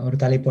ஒரு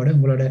தலைப்போடு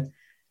உங்களோட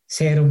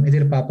சேரும்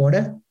எதிர்பார்ப்போட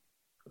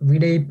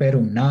விடை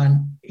பெறும் நான்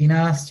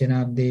இனாஸ்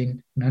ஜனாப்தீன்.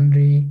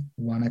 நன்றி,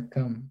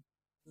 வணக்கம்.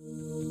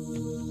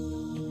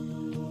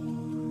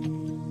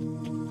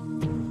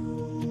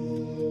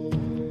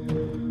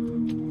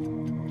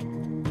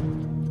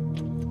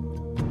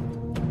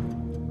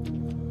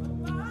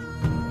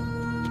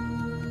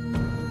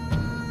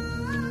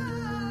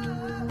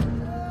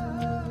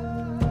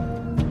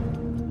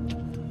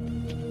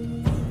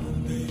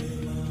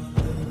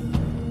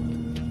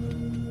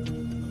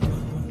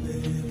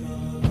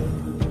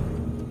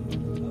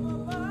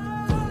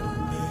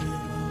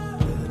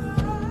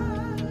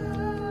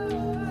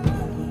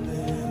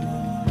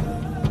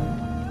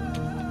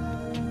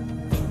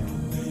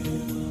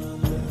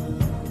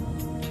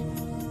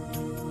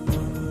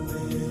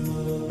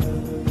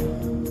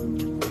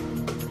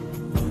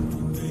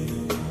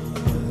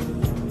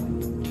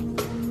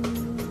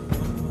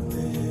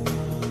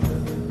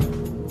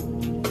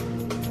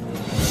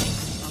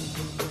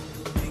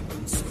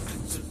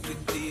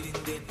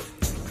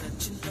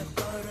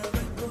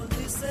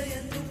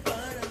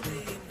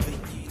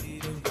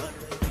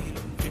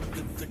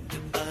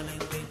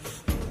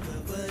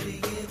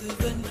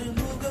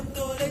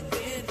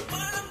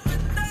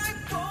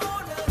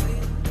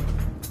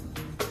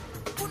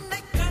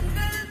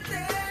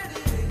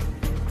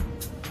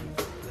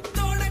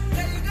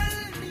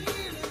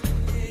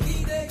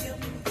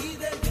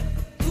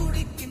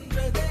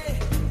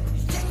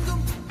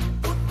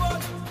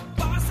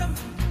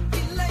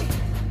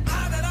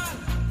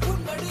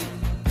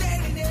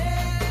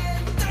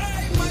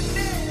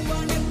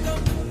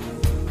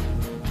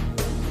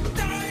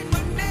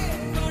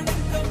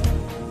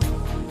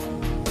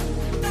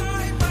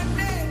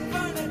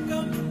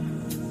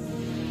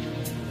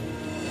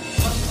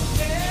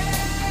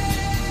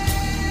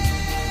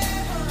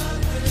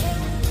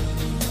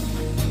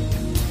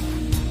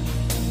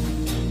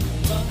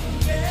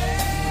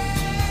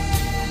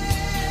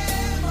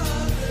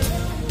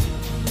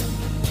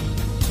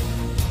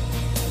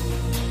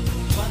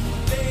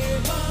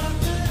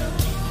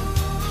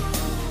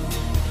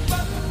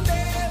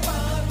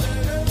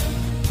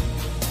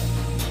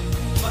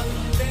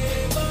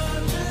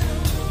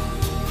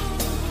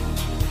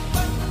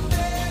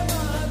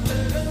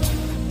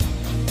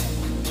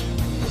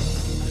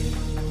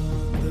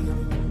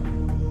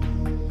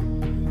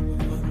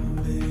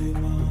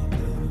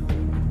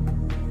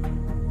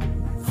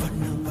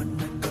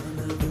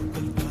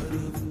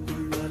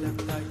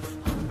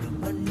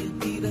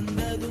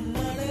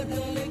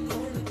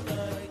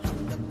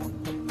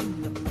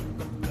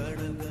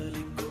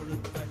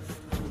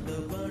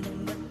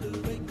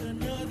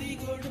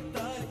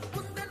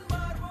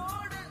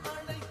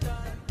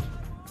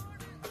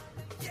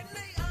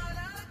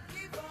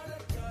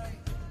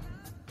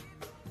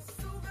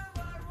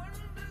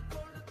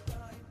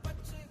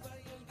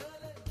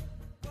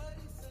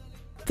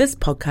 This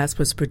podcast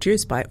was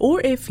produced by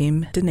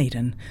ORFM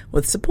Dunedin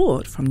with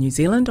support from New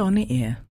Zealand On the Air.